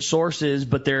different sources,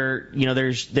 but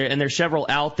there's several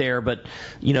out there, but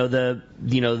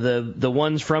the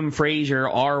ones from Fraser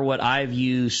are what I've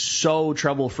used so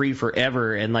trouble-free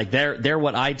forever, and like they're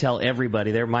what I tell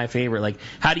everybody. They're my favorite. Like,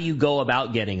 how do you go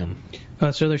about getting them?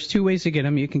 So there's 2 ways to get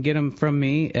them. You can get them from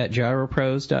me at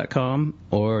gyropros.com,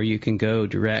 or you can go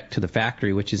direct to the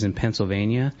factory, which is in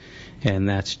Pennsylvania, and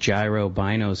that's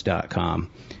gyrobinos.com.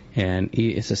 And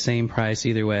it's the same price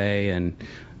either way, and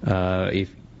if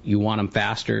you want them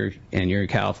faster and you're a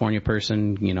California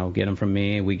person, get them from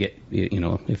me. We get,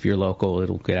 if you're local,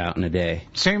 it'll get out in a day.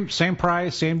 Same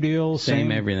price, same deal,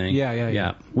 same everything.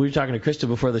 Yeah. We were talking to Krista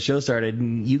before the show started,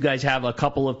 and you guys have a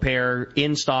couple of pair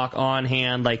in stock on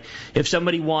hand. Like, if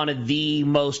somebody wanted the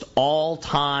most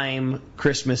all-time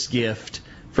Christmas gift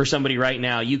for somebody right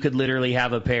now, you could literally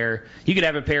have a pair. You could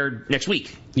have a pair next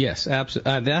week. Yes,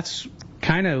 absolutely. That's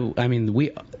kind of,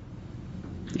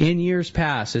 in years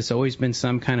past, it's always been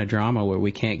some kind of drama where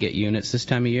we can't get units this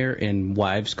time of year, and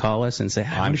wives call us and say,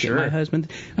 I'm sure. Get my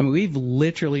husband. We've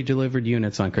literally delivered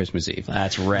units on Christmas Eve.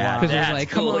 That's rad. Because we're like,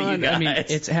 come on.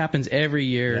 It happens every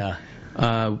year.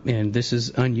 Yeah. And this is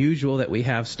unusual that we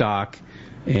have stock,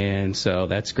 and so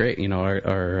that's great.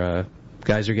 Our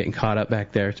guys are getting caught up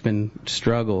back there. It's been a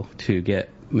struggle to get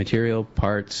material,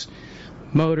 parts,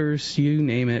 motors, you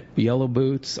name it, yellow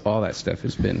boots, all that stuff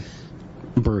has been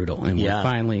brutal, and we're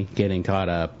finally getting caught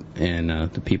up. And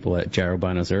the people at Gyro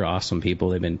Binos, they're awesome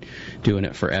people. They've been doing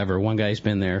it forever. One guy's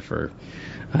been there for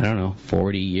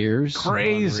 40 years.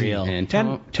 Crazy. And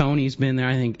Tony's been there.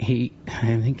 I think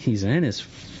he's in his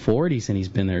 40s, and he's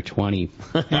been there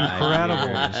 25 Incredible.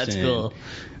 years. That's cool.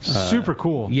 Super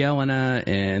cool. Yelena,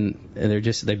 and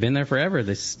they've been there forever.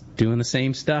 They're doing the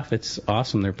same stuff. It's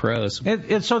awesome. They're pros.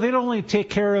 And so they don't only take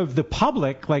care of the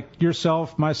public, like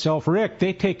yourself, myself, Rick.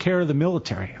 They take care of the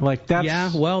military. Like that's.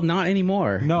 Yeah. Well, not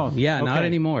anymore. No. Yeah, okay. Not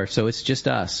anymore. So it's just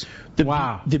us.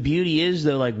 Wow. The beauty is,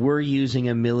 though, like, we're using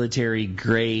a military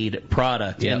grade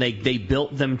product, and they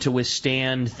built them to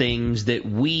withstand things that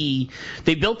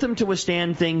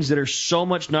are so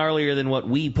much gnarlier than what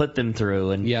we put them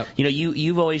through. And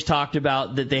you've always talked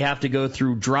about that they have to go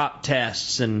through drop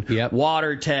tests and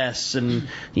water tests, and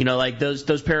like those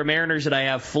Paramariners that I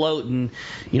have float, and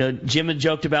Jim had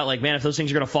joked about, like, man, if those things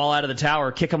are going to fall out of the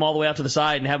tower, kick them all the way out to the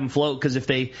side and have them float, because if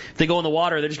they go in the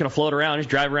water, they're just going to float around, just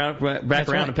drive around back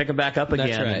around and pick them back up again.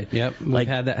 That's right. Yep. We've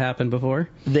had that happen before.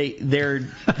 They're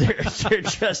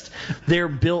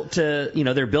built to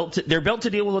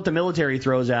deal with what the military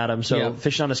throws at them. So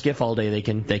fishing on a skiff all day, they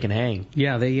can hang.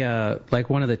 Yeah, they like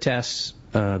one of the tests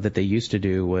that they used to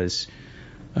do was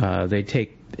they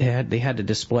had to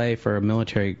display for a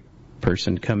military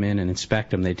person to come in and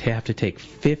inspect them. They'd have to take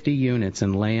 50 units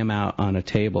and lay them out on a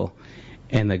table,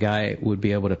 and the guy would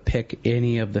be able to pick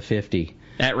any of the 50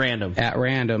 at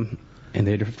random. And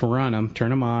they'd have to run them, turn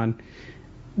them on,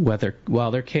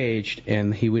 while they're caged,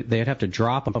 and they'd have to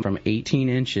drop them from 18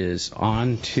 inches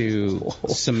onto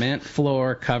cement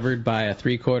floor covered by a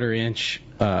 3/4 inch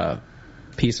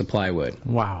piece of plywood.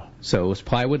 Wow. So it was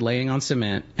plywood laying on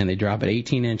cement, and they drop it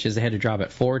 18 inches. They had to drop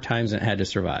it 4 times, and it had to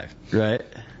survive. Right.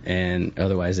 And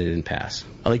otherwise they didn't pass.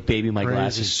 I like baby my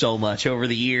glasses so much over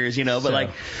the years,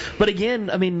 but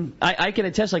again, I can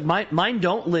attest, like, mine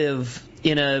don't live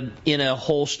in a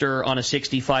holster on a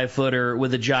 65-footer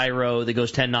with a gyro that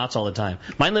goes 10 knots all the time.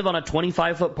 Mine live on a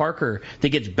 25-foot Parker that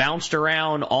gets bounced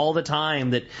around all the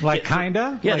time.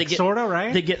 Sorta,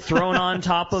 right? They get thrown on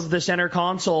top of the center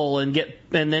console and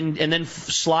then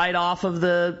slide off of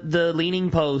the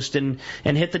leaning post and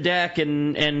hit the deck,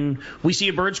 and we see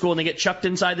a bird school and they get chucked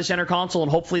inside the center console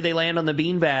and hopefully they land on the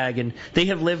beanbag, and they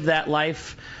have lived that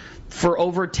life for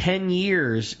over 10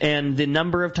 years, and the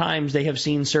number of times they have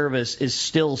seen service is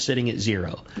still sitting at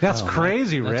 0. That's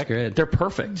crazy, Rick. That's good. They're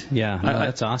perfect. Yeah,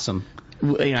 that's awesome.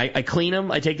 I clean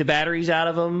them. I take the batteries out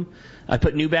of them. I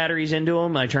put new batteries into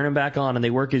them. I turn them back on, and they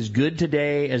work as good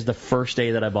today as the first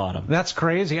day that I bought them. That's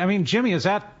crazy. I mean, Jimmy,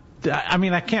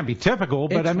 that can't be typical,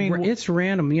 but it's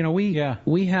random.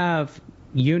 We have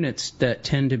units that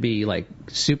tend to be like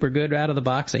super good out of the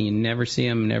box, and you never see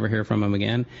them, never hear from them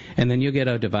again, and then you get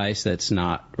a device that's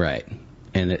not right,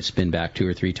 and it's been back 2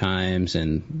 or 3 times,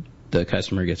 and the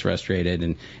customer gets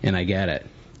frustrated, and I get it.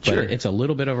 But sure. It's a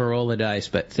little bit of a roll of the dice.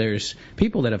 But there's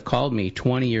people that have called me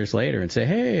 20 years later and say,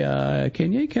 hey,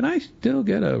 can I still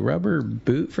get a rubber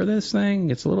boot for this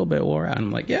thing? It's a little bit wore out. And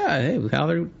I'm like, yeah, hey,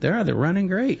 they're running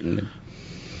great. And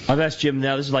I've asked Jim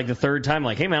now, this is like the 3rd time,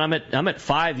 like, hey man, I'm at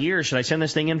 5 years. Should I send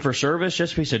this thing in for service?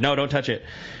 He said, no, don't touch it.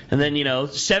 And then,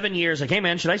 7 years, like, hey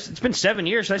man, it's been 7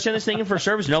 years. Should I send this thing in for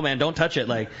service? No man, don't touch it.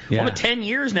 Like, I'm at 10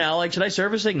 years now. Like, should I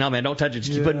service it? No man, don't touch it.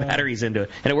 Just keep putting batteries into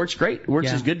it. And it works great. It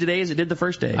works as good today as it did the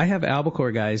first day. I have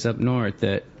albacore guys up north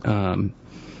that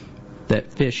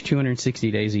fish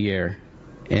 260 days a year,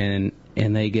 and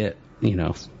they get,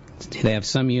 they have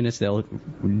some units they'll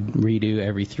redo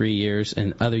every 3 years,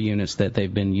 and other units that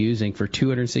they've been using for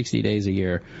 260 days a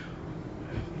year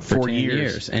for 10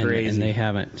 years, and they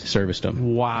haven't serviced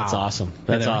them. Wow, that's awesome.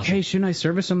 That's awesome. Like, hey, shouldn't I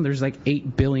service them? There's like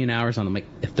 8 billion hours on them. Like,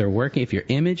 if they're working, if your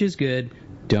image is good,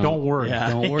 don't worry.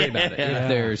 Yeah. Don't worry about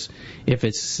it. If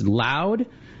it's loud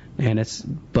and it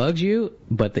bugs you,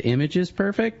 but the image is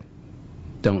perfect,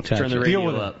 don't touch it. Turn the radio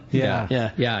up.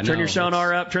 Yeah. Turn your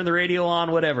sonar up. Turn the radio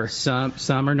on. Whatever. Some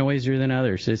are noisier than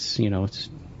others. It's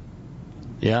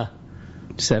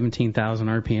 17,000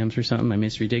 RPMs or something. I mean,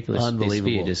 it's ridiculous.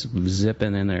 Unbelievable. Just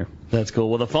zipping in there. That's cool.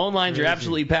 Well, the phone lines are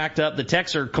absolutely packed up. The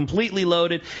texts are completely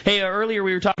loaded. Hey, earlier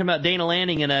we were talking about Dana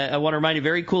Landing, and I want to remind you, a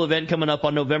very cool event coming up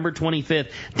on November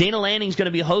 25th. Dana Landing is going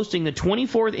to be hosting the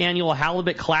 24th Annual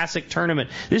Halibut Classic Tournament.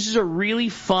 This is a really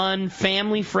fun,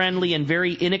 family-friendly, and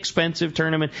very inexpensive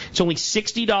tournament. It's only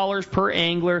 $60 per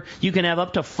angler. You can have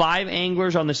up to 5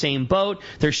 anglers on the same boat.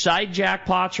 There's side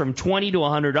jackpots from $20 to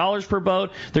 $100 per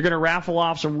boat. They're going to raffle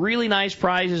off some really nice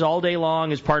prizes all day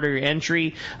long as part of your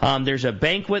entry. There's a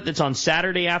banquet that's on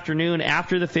Saturday afternoon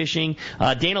after the fishing.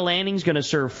 Dana Landing's going to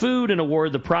serve food and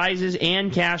award the prizes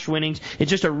and cash winnings. It's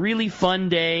just a really fun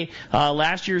day.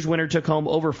 Last year's winner took home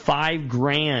over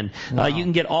 $5,000. Wow. You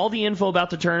can get all the info about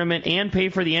the tournament and pay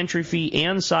for the entry fee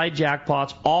and side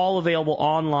jackpots, all available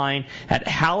online at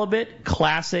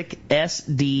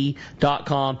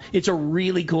halibutclassicsd.com. It's a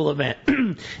really cool event.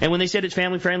 And when they said it's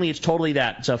family friendly, it's totally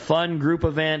that. It's a fun group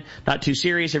event, not too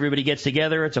serious. Everybody gets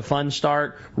together. It's a fun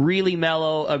start, really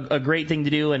mellow, a great thing to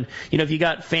do. And, if you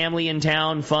got family in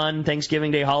town, fun,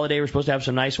 Thanksgiving Day holiday, we're supposed to have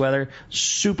some nice weather.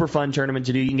 Super fun tournament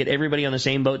to do. You can get everybody on the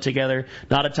same boat together.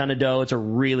 Not a ton of dough. It's a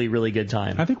really, really good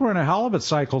time. I think we're in a halibut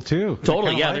cycle, too.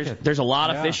 Totally, yeah. There's a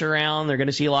lot of fish around. They're going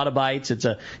to see a lot of bites. It's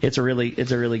a really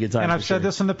good time. And I've said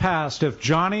this in the past. If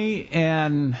Johnny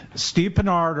and Steve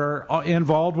Pennard are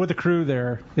involved with the crew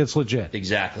there, it's legit.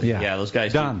 Exactly. Yeah, those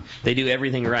guys they do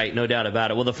everything right, no doubt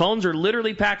about it. Well, the phones are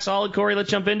literally packed solid, Corey. Let's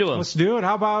jump into them. Let's do it.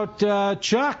 How about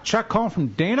Chuck? Chuck calling from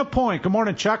Dana Point. Good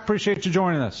morning, Chuck. Appreciate you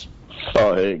joining us.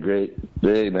 Oh, hey, great.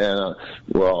 Hey, man,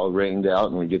 we're all rained out,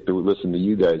 and we get to listen to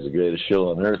you guys, the greatest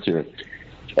show on earth here.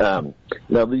 Now,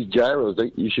 these gyros,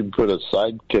 you should put a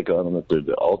sidekick on them if they're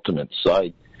the ultimate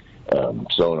side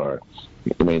sonar.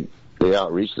 I mean, they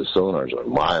outreach the sonars by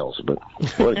miles, but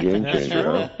what a game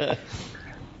changer, huh?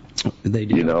 They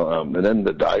do. And then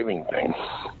the diving thing.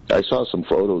 I saw some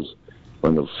photos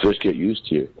when the fish get used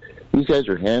to you. These guys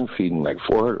are hand feeding like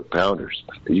 400-pounders.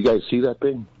 Did you guys see that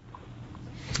thing?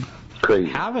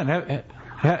 Crazy.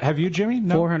 Have you, Jimmy?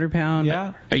 No. 400-pound.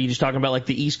 Yeah. Are you just talking about like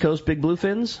the East Coast big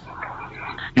bluefins?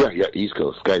 Yeah, East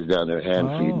Coast guys down there hand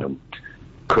feeding them.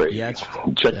 Crazy. Yeah,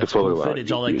 check the photo out.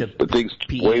 Footage, all like the thing's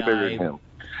PEI. way bigger than him.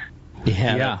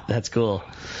 Yeah. That's cool.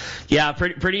 Yeah,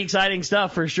 pretty exciting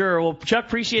stuff for sure. Well, Chuck,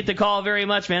 appreciate the call very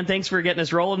much, man. Thanks for getting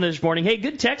us rolling this morning. Hey,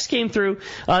 good text came through.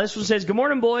 This one says, good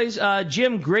morning, boys.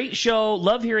 Jim, great show.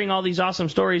 Love hearing all these awesome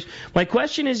stories. My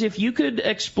question is if you could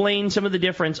explain some of the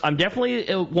difference. I'm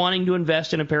definitely wanting to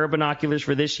invest in a pair of binoculars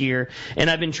for this year, and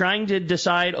I've been trying to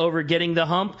decide over getting the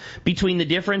hump between the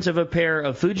difference of a pair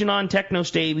of Fujinon Techno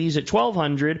Stabies at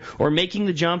 $1,200 or making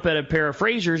the jump at a pair of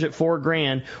Frasers at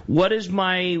 $4,000. What is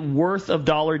my worth of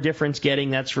dollar difference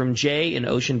getting? That's from Jay in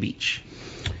Ocean Beach.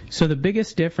 So the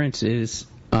biggest difference is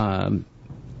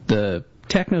the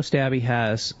Techno Stabby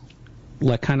has,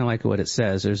 kind of like what it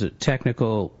says, there's a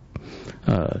technical,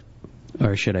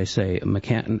 or should I say,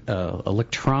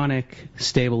 electronic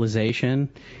stabilization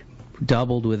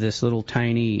doubled with this little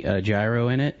tiny gyro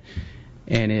in it,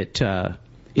 and it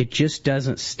just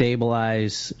doesn't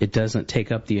stabilize, it doesn't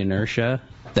take up the inertia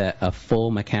that a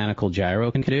full mechanical gyro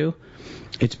can do.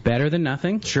 It's better than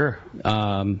nothing. Sure.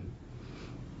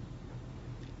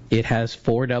 It has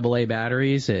 4 AA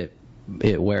batteries. It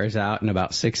wears out in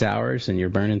about 6 hours, and you're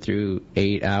burning through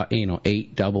 8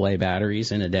 AA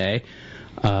batteries in a day.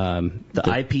 The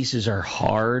eyepieces are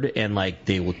hard, and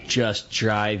they will just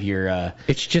drive your.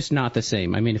 It's just not the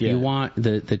same. I mean, if you want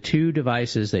the two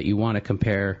devices that you want to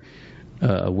compare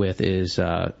with is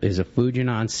a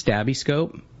Fujinon Stabby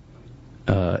scope,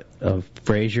 a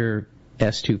Fraser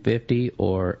S250,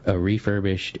 or a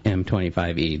refurbished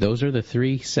M25E. Those are the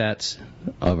 3 sets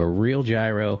of a real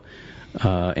gyro,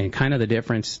 and kind of the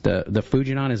difference. The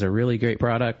Fujinon is a really great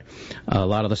product. A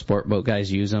lot of the sport boat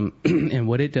guys use them, and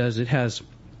what it does, it has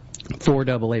 4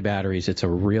 AA batteries. It's a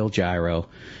real gyro.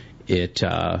 It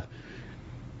has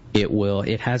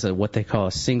what they call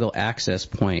a single access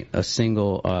point, a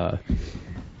single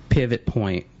pivot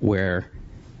point where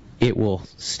it will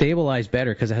stabilize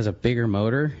better because it has a bigger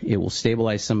motor. It will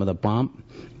stabilize some of the bump,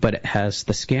 but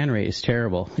the scan rate is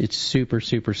terrible. It's super,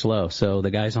 super slow. So the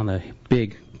guys on the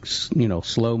big,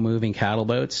 slow-moving cattle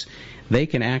boats, they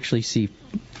can actually see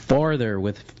farther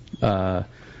with the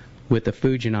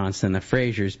Fujinons than the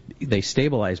Frasers. They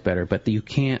stabilize better, but you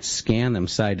can't scan them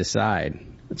side to side.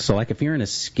 So if you're in a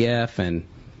skiff, and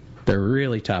they're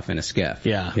really tough in a skiff.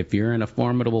 Yeah. If you're in a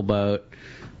formidable boat,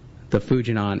 the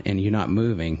Fujinon, and you're not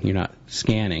moving, you're not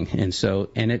scanning,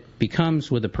 and it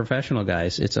becomes, with the professional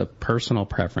guys, it's a personal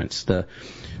preference. The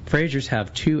Frasers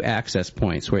have 2 access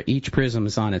points where each prism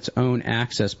is on its own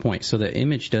access point, so the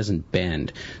image doesn't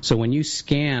bend. So when you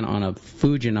scan on a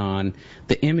Fujinon,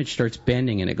 the image starts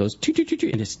bending and it goes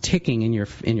and it's ticking in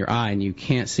your eye, and you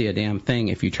can't see a damn thing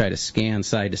if you try to scan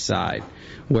side to side.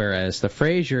 Whereas the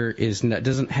Fraser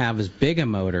doesn't have as big a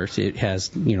motor, so it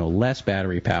has less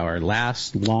battery power,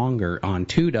 lasts longer on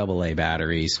 2 AA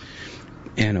batteries,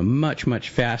 and a much, much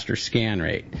faster scan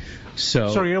rate.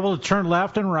 So you're able to turn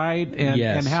left and right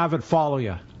and have it follow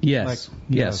you. Yes.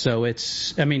 Yes. So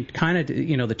it's, kind of,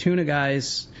 the tuna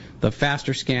guys, the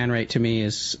faster scan rate to me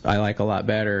I like a lot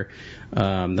better.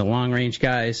 The long range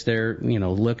guys, they're,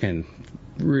 looking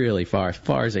really far, as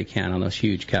far as they can on those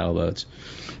huge cattle boats.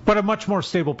 But a much more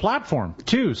stable platform,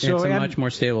 too. So it's a much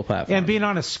more stable platform. And being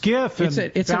on a skiff. It's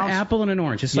an apple and an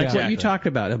orange. It's like what you talked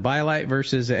about, a Biolite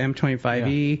versus an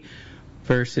M25E.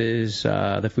 Versus the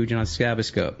Fujinon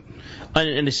Scaboscope.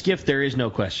 In a skiff, there is no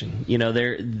question.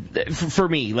 For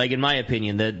me, in my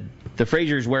opinion, the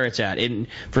Fraser is where it's at, and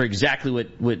for exactly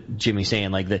what Jimmy's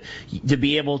saying, to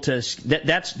be able to.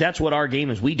 That's what our game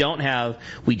is. We don't have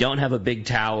a big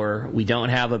tower. We don't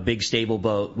have a big stable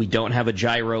boat. We don't have a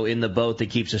gyro in the boat that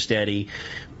keeps us steady.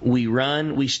 We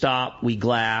run, we stop, we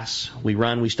glass. We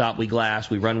run, we stop, we glass.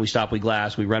 We run, we stop, we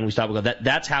glass. We run, we stop, we glass.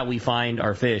 That's how we find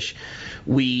our fish.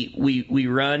 We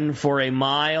run for a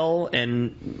mile,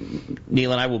 and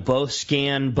Neil and I will both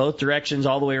scan both directions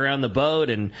all the way around the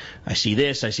boat, and I see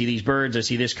this, I see these birds, I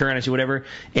see this current, I see whatever,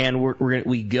 and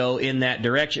we go in that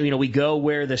direction. We go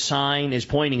where the sign is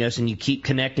pointing us, and you keep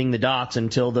connecting the dots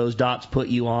until those dots put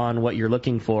you on what you're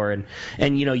looking for,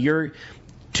 and you're.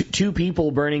 2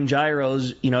 people burning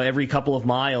gyros, every couple of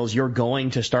miles, you're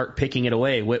going to start picking it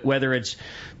away. Whether it's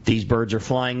these birds are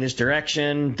flying this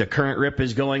direction, the current rip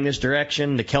is going this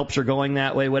direction, the kelps are going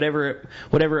that way, whatever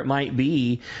it might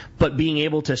be. But being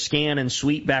able to scan and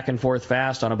sweep back and forth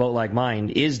fast on a boat like mine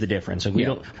is the difference.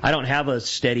 I don't have a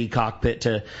steady cockpit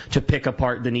to pick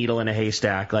apart the needle in a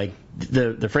haystack.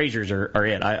 The Frasers are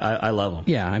it. I love them.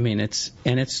 Yeah,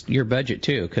 it's your budget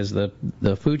too, because the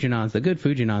Fujinons, the good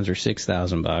Fujinons are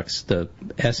 $6,000. The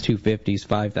S250s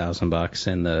 $5,000,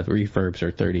 and the refurbs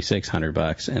are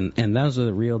 $3,600. And those are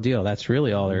the real deal. That's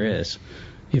really all there is.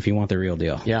 if you want the real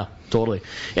deal. Yeah, totally.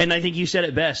 And I think you said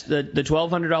it best. The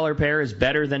 $1,200 pair is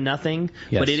better than nothing,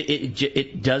 but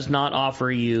it does not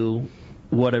offer you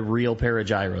what a real pair of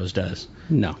gyros does.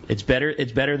 No. It's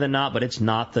better than not, but it's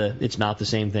not the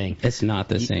same thing. It's not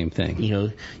the same thing.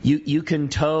 You can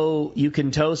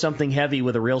tow something heavy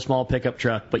with a real small pickup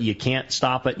truck, but you can't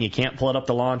stop it and you can't pull it up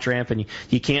the launch ramp and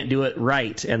you can't do it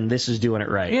right, and this is doing it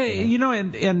right. Yeah,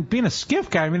 and being a skiff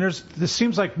guy, I mean, this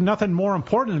seems like nothing more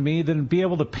important to me than be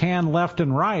able to pan left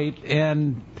and right,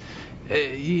 and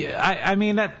I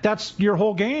mean that's your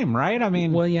whole game, right? I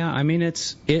mean, well, yeah. I mean,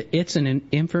 it's an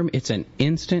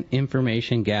instant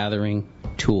information gathering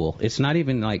tool. It's not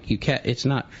even like it's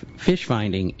not fish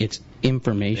finding. It's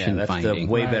information finding. That's the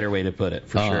way better way to put it,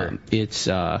 for sure. It's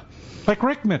like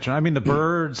Rick mentioned. I mean, the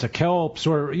birds, the kelps,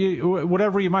 or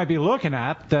whatever you might be looking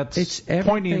at. It's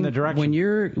pointing in the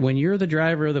direction. When you're the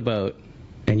driver of the boat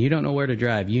and you don't know where to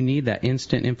drive, you need that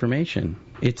instant information.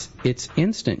 It's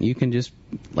instant. You can just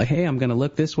like, hey, I'm going to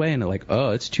look this way, and they're like,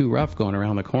 oh, it's too rough going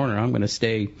around the corner. I'm going to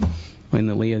stay in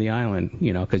the lee of the island,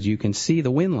 because you can see the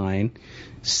wind line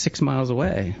 6 miles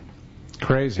away.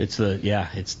 Crazy.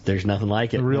 There's nothing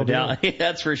like it. The real deal.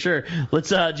 That's for sure. Let's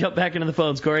jump back into the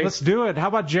phones, Corey. Let's do it. How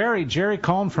about Jerry? Jerry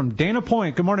calling from Dana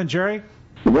Point. Good morning, Jerry.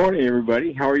 Good morning,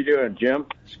 everybody. How are you doing, Jim?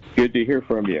 It's good to hear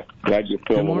from you. Glad you're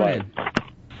still alive.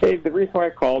 Hey, the reason why I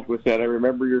called was that I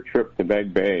remember your trip to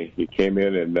Meg Bay. You came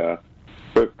in and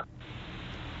took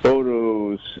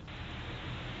photos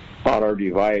on our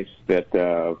device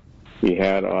that we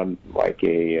had on like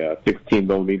a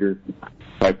 16-millimeter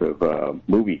type of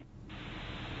movie.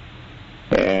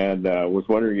 And was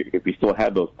wondering if you still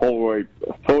had those Polaroid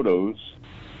photos,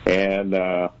 and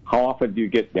how often do you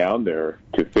get down there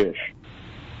to fish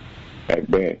Meg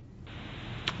Bay?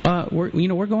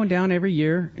 We're going down every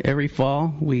year, every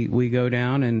fall. We go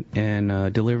down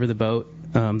and deliver the boat.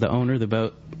 The owner of the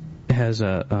boat has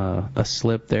a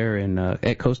slip there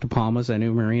at Costa Palmas, a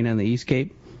new marina in the East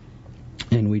Cape,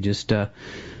 and we just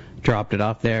dropped it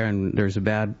off there. And there's a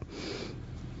bad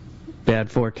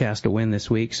forecast of wind this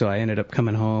week, so I ended up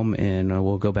coming home, and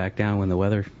we'll go back down when the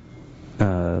weather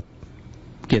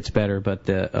gets better. But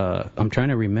I'm trying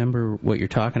to remember what you're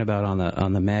talking about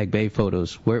on the Mag Bay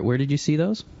photos. Where did you see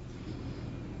those?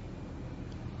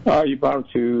 You brought them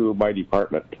to my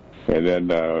department, and then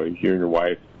you and your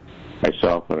wife,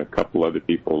 myself, and a couple other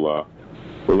people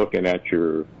were looking at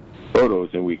your photos,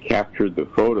 and we captured the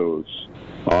photos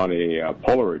on a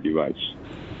Polaroid device.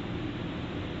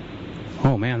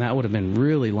 Oh, man, that would have been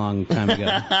really long time ago.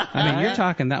 I mean, you're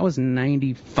talking, that was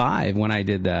 95 when I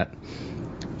did that.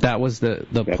 That was the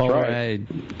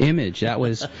Polaroid image. It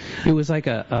was like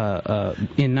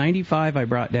in 95 I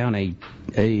brought down a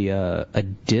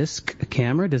disc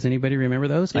camera. Does anybody remember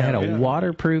those? I had a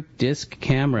waterproof disc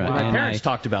camera. Well, my parents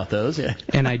talked about those, yeah.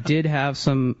 And I did have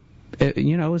some,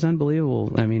 it was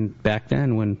unbelievable. I mean, back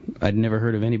then when I'd never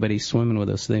heard of anybody swimming with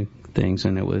those things,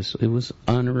 and it was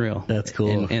unreal. That's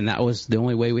cool. And that was the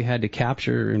only way we had to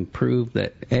capture and prove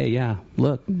that, hey, yeah,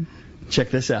 look. Check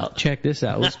this out. It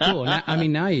was cool.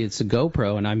 Now it's a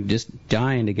GoPro, and I'm just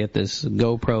dying to get this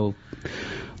GoPro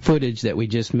footage that we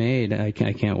just made. I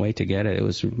can't wait to get it. It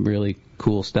was really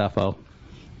cool stuff.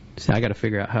 I got to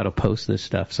figure out how to post this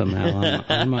stuff somehow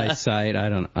on my site. I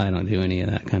don't do any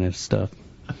of that kind of stuff.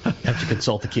 Have to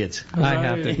consult the kids. I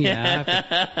have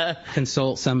to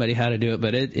consult somebody how to do it,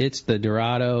 but it's the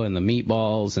Dorado and the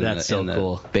meatballs and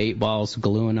the bait balls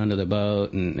gluing under the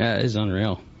boat, and that is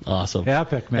unreal. Awesome.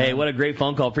 Epic, man. Hey, what a great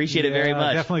phone call. Appreciate it very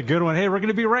much. Definitely a good one. Hey, we're going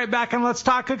to be right back on Let's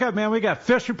Talk Hookup, man. We got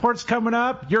fish reports coming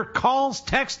up, your calls,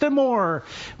 text, and more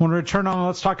when we return on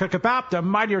Let's Talk Hookup app, the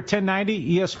Mightier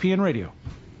 1090 ESPN Radio.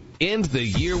 End the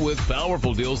year with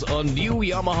powerful deals on new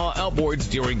Yamaha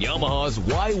outboards during Yamaha's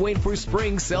Why Wait for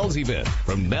Spring sales event.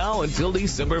 From now until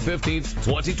December 15th,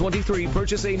 2023,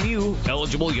 purchase a new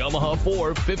eligible Yamaha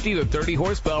 4 50 to 30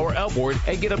 horsepower outboard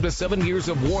and get up to 7 years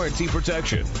of warranty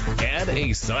protection. Add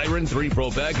a Siren 3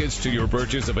 Pro package to your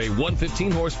purchase of a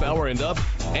 115 horsepower and up,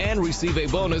 and receive a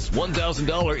bonus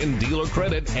 $1,000 in dealer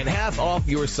credit and half off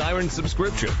your Siren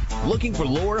subscription. Looking for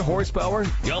lower horsepower?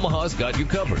 Yamaha's got you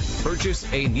covered. Purchase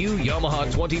a new Yamaha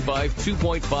 25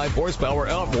 2.5 horsepower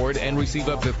outboard and receive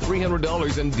up to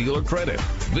 $300 in dealer credit.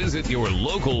 Visit your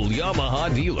local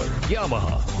Yamaha dealer.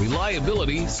 Yamaha,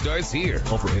 reliability starts here.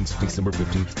 Offer ends December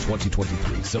 15th,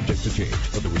 2023. Subject to change.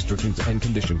 Other restrictions and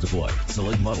conditions apply.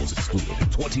 Select models excluded.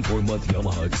 24-month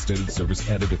Yamaha extended service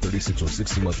added to 36 or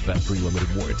 60-month factory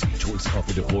limited warranty. Choice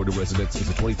offered to Florida residents is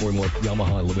a 24-month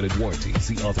Yamaha limited warranty.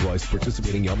 See authorized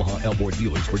participating Yamaha outboard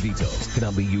dealers for details.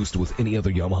 Cannot be used with any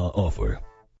other Yamaha offer.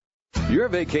 Your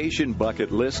vacation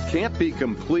bucket list can't be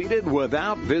completed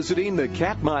without visiting the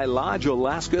Katmai Lodge,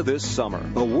 Alaska this summer.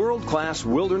 A world-class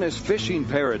wilderness fishing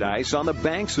paradise on the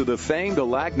banks of the famed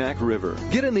Alagnak River.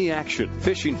 Get in the action,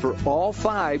 fishing for all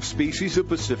 5 species of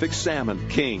Pacific salmon,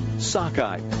 king,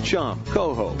 sockeye, chum,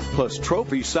 coho, plus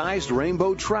trophy-sized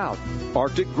rainbow trout,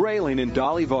 Arctic grayling and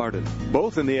Dolly Varden,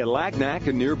 both in the Alagnak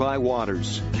and nearby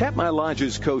waters. Katmai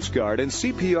Lodge's Coast Guard and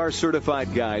CPR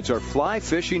certified guides are fly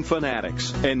fishing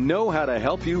fanatics and know how to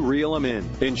help you reel them in,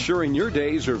 ensuring your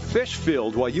days are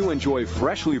fish-filled while you enjoy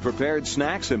freshly prepared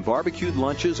snacks and barbecued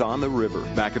lunches on the river.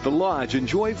 Back at the lodge,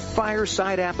 enjoy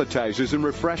fireside appetizers and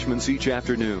refreshments each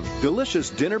afternoon. Delicious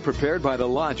dinner prepared by the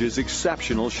lodge's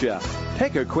exceptional chef.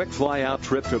 Take a quick fly-out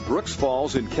trip to Brooks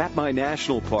Falls in Katmai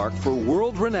National Park for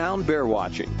world-renowned bear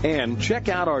watching. And check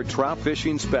out our trout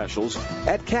fishing specials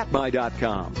at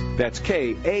katmai.com. That's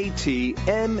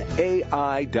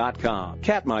KATMAI.com.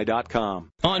 Katmai.com.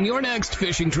 On your next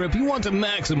fishing trip, you want to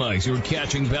maximize your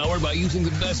catching power by using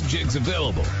the best jigs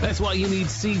available. That's why you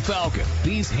need Sea Falcon.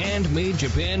 These handmade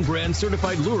Japan brand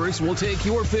certified lures will take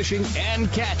your fishing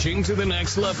and catching to the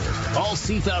next level. All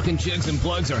Sea Falcon jigs and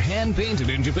plugs are hand painted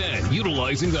in Japan,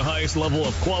 utilizing the highest level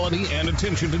of quality and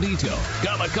attention to detail.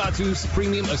 Gamakatsu's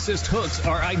premium assist hooks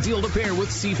are ideal to pair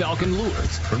with Sea Falcon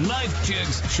lures. From knife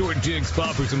jigs, short jigs,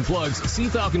 poppers, and plugs, Sea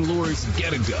Falcon lures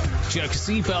get it done. Check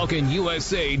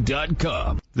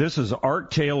SeaFalconUSA.com. This is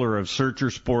Art Taylor of Searcher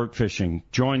Sport Fishing.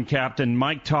 Join Captain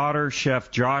Mike Totter, Chef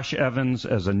Josh Evans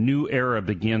as a new era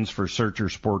begins for Searcher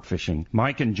Sport Fishing.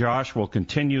 Mike and Josh will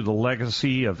continue the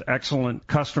legacy of excellent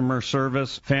customer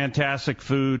service, fantastic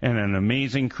food, and an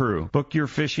amazing crew. Book your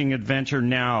fishing adventure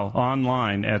now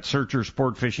online at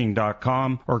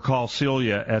searchersportfishing.com or call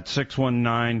Celia at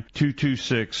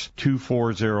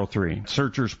 619-226-2403.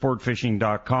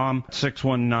 Searchersportfishing.com,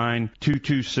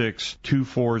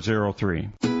 619-226-2403.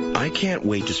 I can't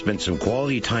wait to spend some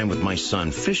quality time with my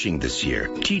son fishing this year,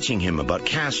 teaching him about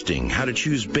casting, how to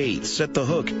choose bait, set the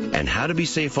hook, and how to be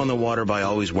safe on the water by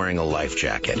always wearing a life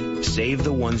jacket. Save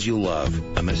the ones you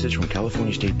love. A message from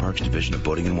California State Parks Division of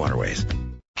Boating and Waterways.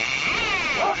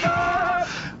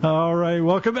 All right,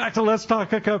 welcome back to Let's Talk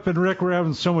Hookup. And Rick, we're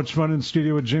having so much fun in the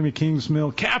studio with Jimmy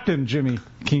Kinsgmill, Captain Jimmy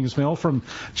Kinsgmill from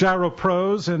Gyro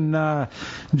Pros and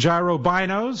Gyro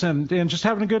Binos, and just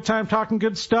having a good time talking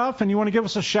good stuff. And you want to give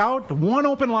us a shout? One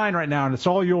open line right now, and it's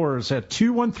all yours at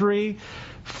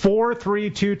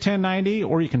 213-432-1090,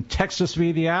 or you can text us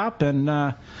via the app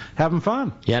and having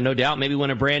fun. Yeah, no doubt. Maybe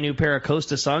win a brand new pair of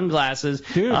Costa sunglasses.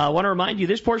 I want to remind you,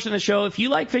 this portion of the show, if you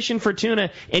like fishing for tuna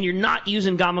and you're not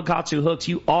using Gamakatsu hooks,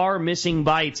 you are missing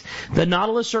bites. The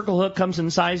Nautilus Circle hook comes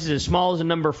in sizes as small as a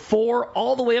number 4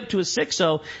 all the way up to a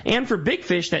 6-0. And for big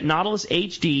fish, that Nautilus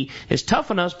HD is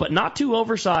tough enough but not too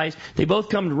oversized. They both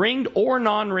come ringed or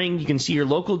non-ringed. You can see your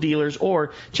local dealers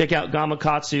or check out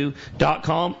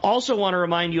Gamakatsu.com. Also want to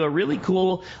remind you a really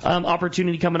cool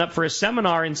opportunity coming up for a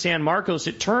seminar in San Marcos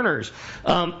at Turner's.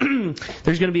 There's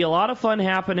going to be a lot of fun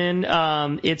happening.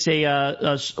 It's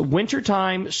a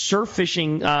wintertime surf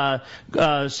fishing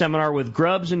seminar with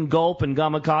Grubbs and Gulp and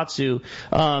Gamakatsu.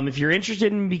 If you're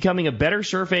interested in becoming a better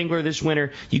surf angler this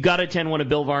winter, you got to attend one of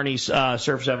Bill Varney's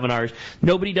surf seminars.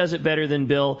 Nobody does it better than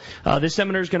Bill. This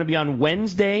seminar is going to be on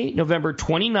Wednesday, November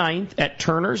 29th at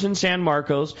Turner's in San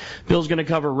Marcos. Bill's going to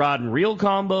cover rod and reel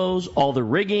combos, all the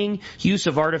rigging, use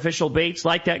of artificial baits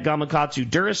like that Gamakatsu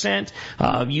Durascent,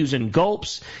 using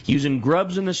gulps, using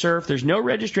grubs in the surf. There's no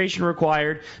registration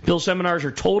required. Bill's seminars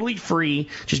are totally free.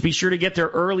 Just be sure to get there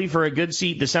early for a good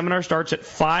seat. The seminar starts at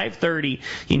 5:30,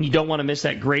 and you don't want to miss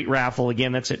that great raffle.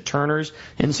 Again, that's at Turner's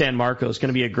in San Marcos. It's going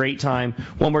to be a great time.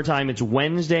 One more time, it's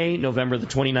Wednesday, November the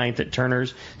 29th at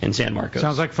Turner's in San Marcos.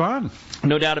 Sounds like fun.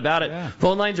 No doubt about it. Yeah.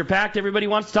 Phone lines are packed. Everybody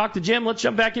wants to talk to Jim. Let's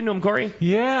jump back into him, Corey.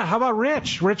 Yeah, how about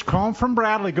Rich? Rich calling from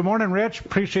Bradley. Good morning, Rich.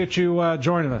 Appreciate you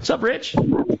joining us. What's up, Rich?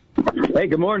 Hey,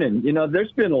 good morning. You know,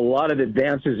 there's been a lot of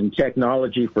advances in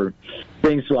technology for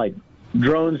things like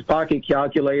drones, pocket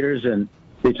calculators, and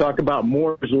they talk about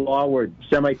Moore's Law, where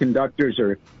semiconductors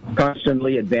are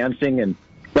constantly advancing and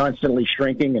constantly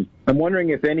shrinking. And I'm wondering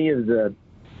if any of you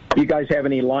guys have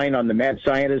any line on the mad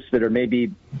scientists that are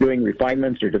maybe doing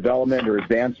refinements or development or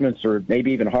advancements or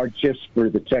maybe even hard shifts for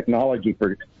the technology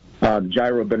for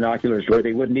gyro binoculars, where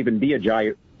they wouldn't even be a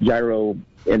gyro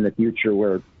in the future,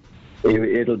 where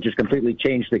it'll just completely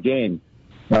change the game.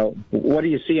 What are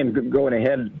you seeing going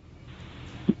ahead,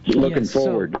 looking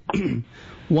forward? So,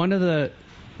 one of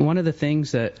the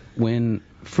things that when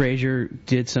Fraser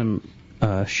did some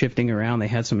shifting around, they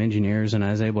had some engineers, and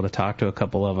I was able to talk to a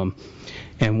couple of them.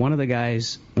 And one of the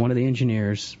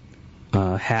engineers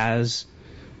has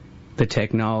the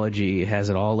technology, has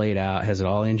it all laid out, has it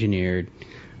all engineered,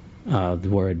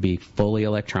 where it'd be fully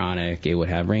electronic. It would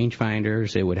have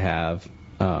rangefinders. It would have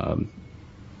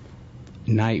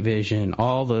night vision,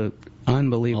 all the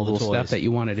unbelievable stuff that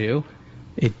you want to do.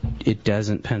 It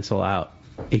doesn't pencil out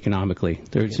economically.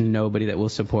 There's nobody that will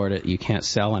support it. You can't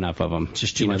sell enough of them. It's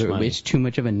just too much money. It's too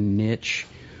much of a niche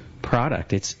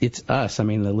product. It's us. I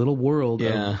mean, the little world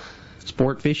of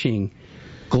sport fishing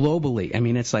globally. I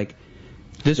mean, it's like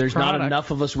this There's product, not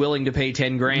enough of us willing to pay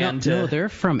 $10,000 No, they're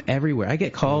from everywhere. I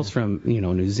get calls from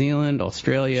New Zealand,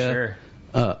 Australia,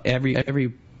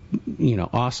 every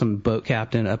awesome boat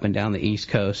captain up and down the East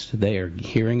Coast. They are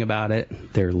hearing about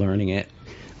it. They're learning it.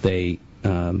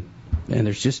 And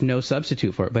there's just no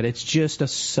substitute for it. But it's just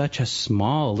such a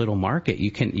small little market.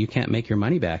 You can't make your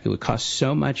money back. It would cost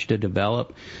so much to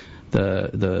develop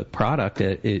the product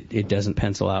that it doesn't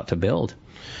pencil out to build.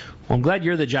 Well, I'm glad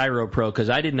you're the gyro pro, because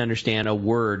I didn't understand a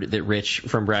word that Rich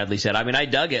from Bradley said. I mean, I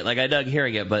dug it, I dug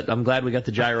hearing it, but I'm glad we got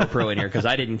the gyro pro in here, because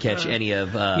I didn't catch any of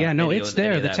it's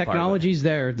there. The technology's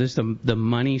there. There's the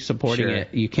money supporting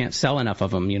it. You can't sell enough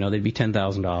of them. They'd be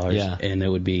 $10,000, and it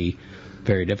would be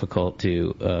very difficult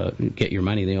to get your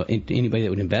money. Anybody that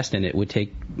would invest in it would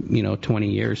take 20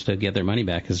 years to get their money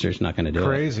back, because they're just not going to do it.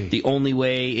 Crazy. The only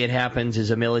way it happens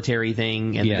is a military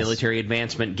thing, and the military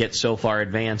advancement gets so far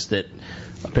advanced that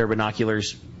a pair of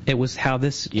binoculars. It was how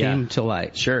this came to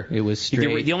light. Sure. It was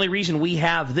straight. The only reason we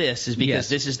have this is because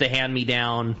this is the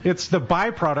hand-me-down. It's the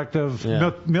byproduct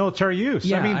of military use.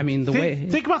 Yeah,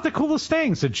 think about the coolest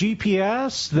things. The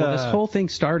GPS. This whole thing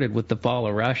started with the fall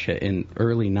of Russia in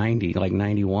early 90, like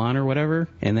 91 or whatever.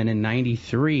 And then in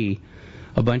 93,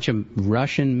 a bunch of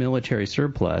Russian military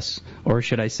surplus, or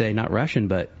should I say not Russian,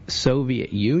 but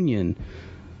Soviet Union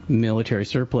military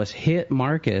surplus hit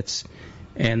markets.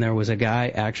 And there was a guy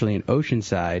actually in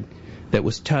Oceanside that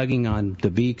was tugging on the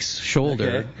Beak's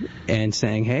shoulder and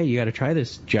saying, "Hey, you got to try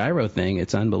this gyro thing.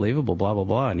 It's unbelievable, blah, blah,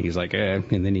 blah." And he's like, And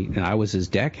then I was his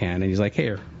deckhand, and he's like,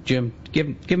 "Here, Jim,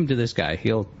 give him to this guy.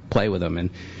 He'll play with him."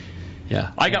 And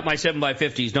I got my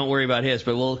 7x50s. Don't worry about his.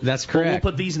 But that's correct.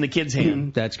 We'll put these in the kids'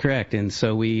 hand. That's correct. And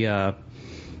so I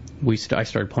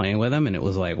started playing with them, and it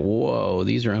was like, whoa,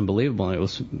 these are unbelievable. And it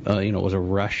was, it was a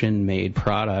Russian-made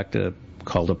product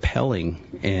called a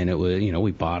Pelling, and it was,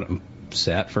 we bought a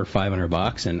set for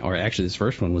 $500, or actually this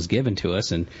first one was given to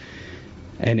us, and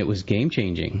it was game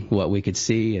changing what we could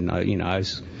see. And I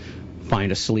was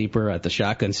find a sleeper at the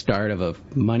shotgun start of a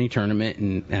money tournament,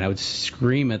 and I would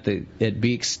scream at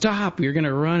Beak, "Stop! You're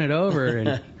gonna run it over!"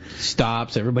 And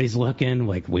stops. Everybody's looking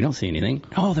like, we don't see anything.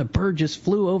 Oh, the bird just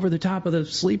flew over the top of the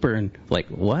sleeper, and like,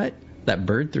 what? That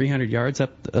bird 300 yards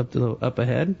up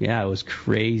ahead? Yeah, it was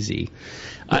crazy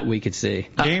what we could see.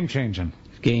 Game changing.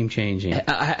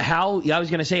 How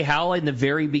in the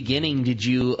very beginning did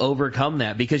you overcome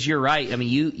that? Because you're right. I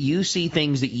mean, you see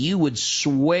things that you would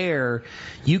swear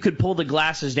you could pull the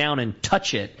glasses down and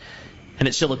touch it, and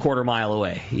it's still a quarter mile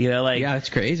away. Yeah, it's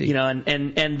crazy.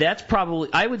 And that's probably,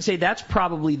 I would say that's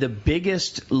probably the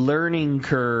biggest learning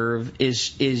curve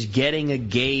is getting a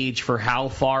gauge for how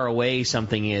far away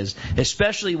something is,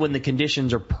 especially when the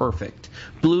conditions are perfect.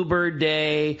 Bluebird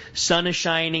day, sun is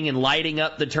shining and lighting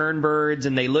up the turnbirds,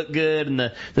 and they look good,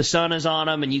 and the sun is on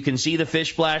them, and you can see the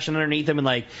fish splashing underneath them,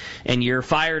 and you're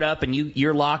fired up, and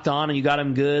you're locked on, and you got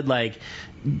them good.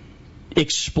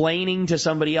 Explaining to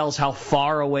somebody else how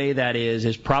far away that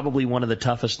is probably one of the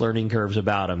toughest learning curves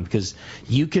about them, because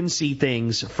you can see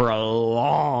things for a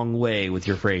long way with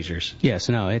your Frasers. Yes,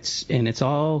 no, it's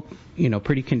all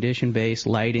pretty condition based: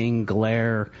 lighting,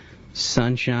 glare,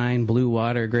 sunshine, blue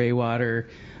water, gray water.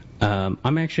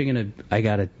 I'm actually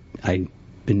I've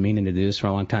been meaning to do this for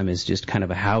a long time. Is just kind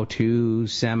of a how-to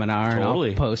seminar,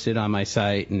 Totally. And I'll post it on my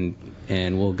site,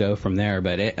 and we'll go from there.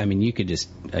 But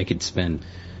I could spend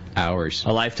hours,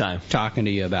 a lifetime, talking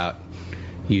to you about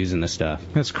using the stuff.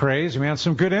 That's crazy, man.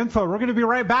 Some good info. We're going to be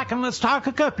right back on Let's Talk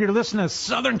Hookup. You're listening to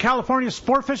Southern California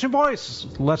Sport Fishing Voice.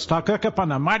 Let's Talk Hookup on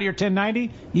the Mightier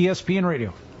 1090 ESPN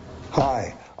Radio.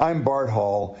 Hi, I'm Bart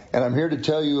Hall, and I'm here to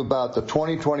tell you about the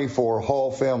 2024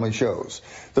 Hall Family Shows.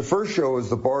 The first show is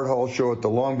the Bart Hall Show at the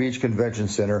Long Beach Convention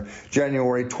Center,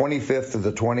 January 25th to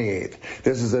the 28th.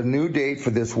 This is a new date for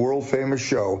this world-famous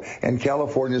show and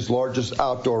California's largest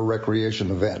outdoor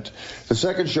recreation event. The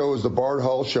second show is the Bart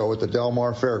Hall Show at the Del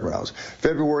Mar Fairgrounds,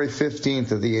 February 15th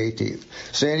to the 18th.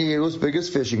 San Diego's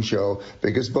biggest fishing show,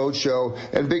 biggest boat show,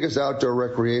 and biggest outdoor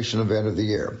recreation event of the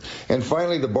year. And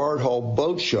finally, the Bart Hall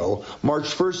Boat Show, March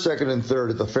 1st 1st, 2nd, and 3rd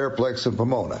at the Fairplex in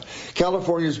Pomona.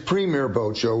 California's premier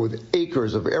boat show with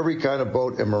acres of every kind of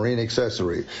boat and marine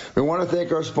accessory. We want to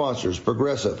thank our sponsors,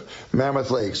 Progressive,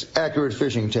 Mammoth Lakes, Accurate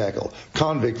Fishing Tackle,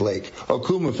 Convict Lake,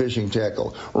 Okuma Fishing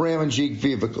Tackle, Ram and Jeep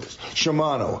Vehicles,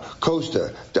 Shimano,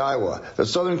 Costa, Daiwa, the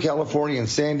Southern California and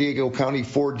San Diego County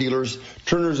Ford dealers,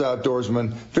 Turner's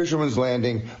Outdoorsman, Fisherman's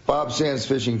Landing, Bob Sands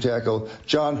Fishing Tackle,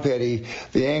 John Petty,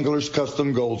 the Angler's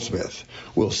Custom Goldsmith.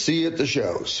 We'll see you at the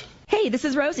shows. Hey, this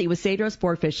is Rosie with Cedros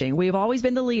Sport Fishing. We have always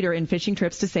been the leader in fishing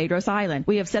trips to Cedros Island.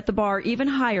 We have set the bar even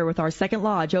higher with our second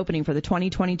lodge opening for the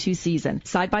 2022 season.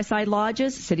 Side-by-side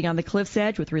lodges sitting on the cliff's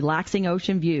edge with relaxing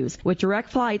ocean views. With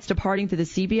direct flights departing to the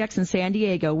CBX in San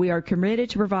Diego, we are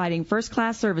committed to providing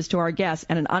first-class service to our guests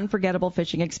and an unforgettable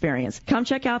fishing experience. Come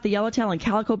check out the Yellowtail and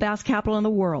Calico Bass capital in the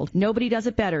world. Nobody does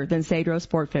it better than Cedros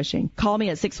Sport Fishing. Call me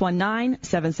at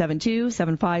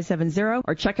 619-772-7570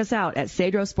 or check us out at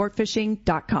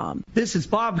cedrosportfishing.com. This is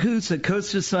Bob Hoots at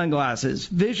Costa Sunglasses.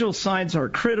 Visual signs are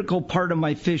a critical part of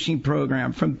my fishing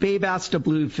program, from bay bass to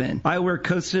bluefin. I wear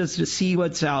Costas to see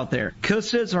what's out there.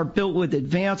 Costas are built with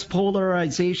advanced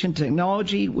polarization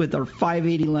technology with our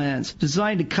 580 lens,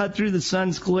 designed to cut through the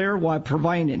sun's glare while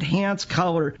providing enhanced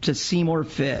color to see more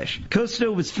fish.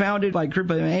 Costa was founded by a group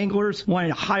of anglers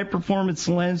wanting a high-performance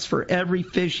lens for every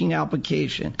fishing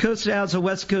application. Costa has a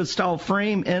West Coast style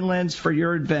frame and lens for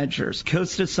your adventures.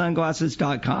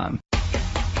 CostaSunglasses.com.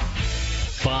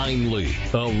 Finally,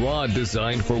 a rod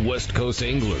designed for West Coast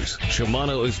anglers.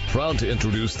 Shimano is proud to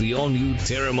introduce the all-new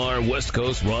Terramar West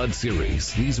Coast Rod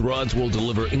Series. These rods will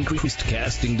deliver increased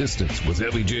casting distance with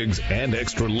heavy jigs and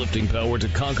extra lifting power to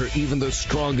conquer even the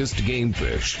strongest game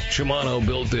fish. Shimano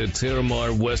built the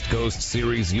Terramar West Coast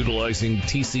Series utilizing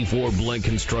TC4 blank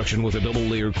construction with a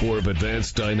double-layer core of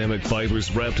advanced dynamic fibers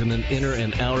wrapped in an inner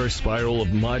and outer spiral of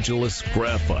modulus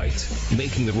graphite,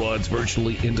 making the rods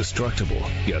virtually indestructible,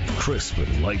 yet crisp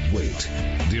and lightweight.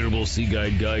 Durable Sea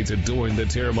Guide guides adorn the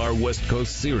Terramar West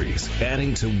Coast Series,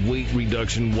 adding to weight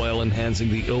reduction while enhancing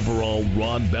the overall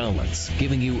rod balance,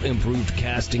 giving you improved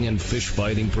casting and fish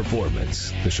fighting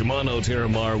performance. The Shimano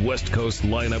Terramar West Coast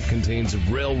lineup contains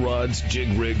rail rods,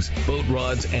 jig rigs, boat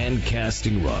rods, and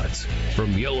casting rods.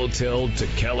 From yellowtail to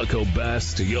calico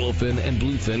bass to yellowfin and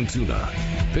bluefin tuna.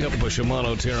 Pick up a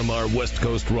Shimano Terramar West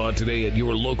Coast rod today at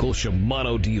your local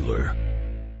Shimano dealer.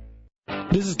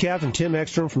 This is Captain Tim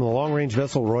Ekstrom from the long-range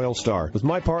vessel Royal Star. With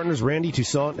my partners Randy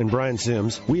Toussaint and Brian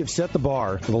Sims, we have set the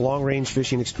bar for the long-range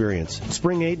fishing experience.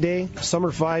 Spring 8-day,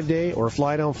 summer 5-day, or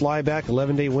fly-down, fly-back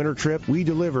 11-day winter trip, we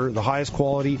deliver the highest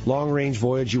quality long-range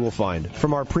voyage you will find.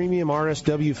 From our premium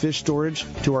RSW fish storage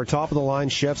to our top-of-the-line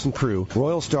chefs and crew,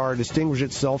 Royal Star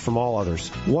distinguishes itself from all others.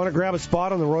 Want to grab a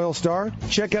spot on the Royal Star?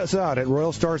 Check us out at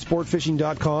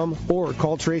RoyalStarSportFishing.com or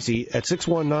call Tracy at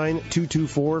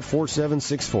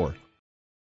 619-224-4764.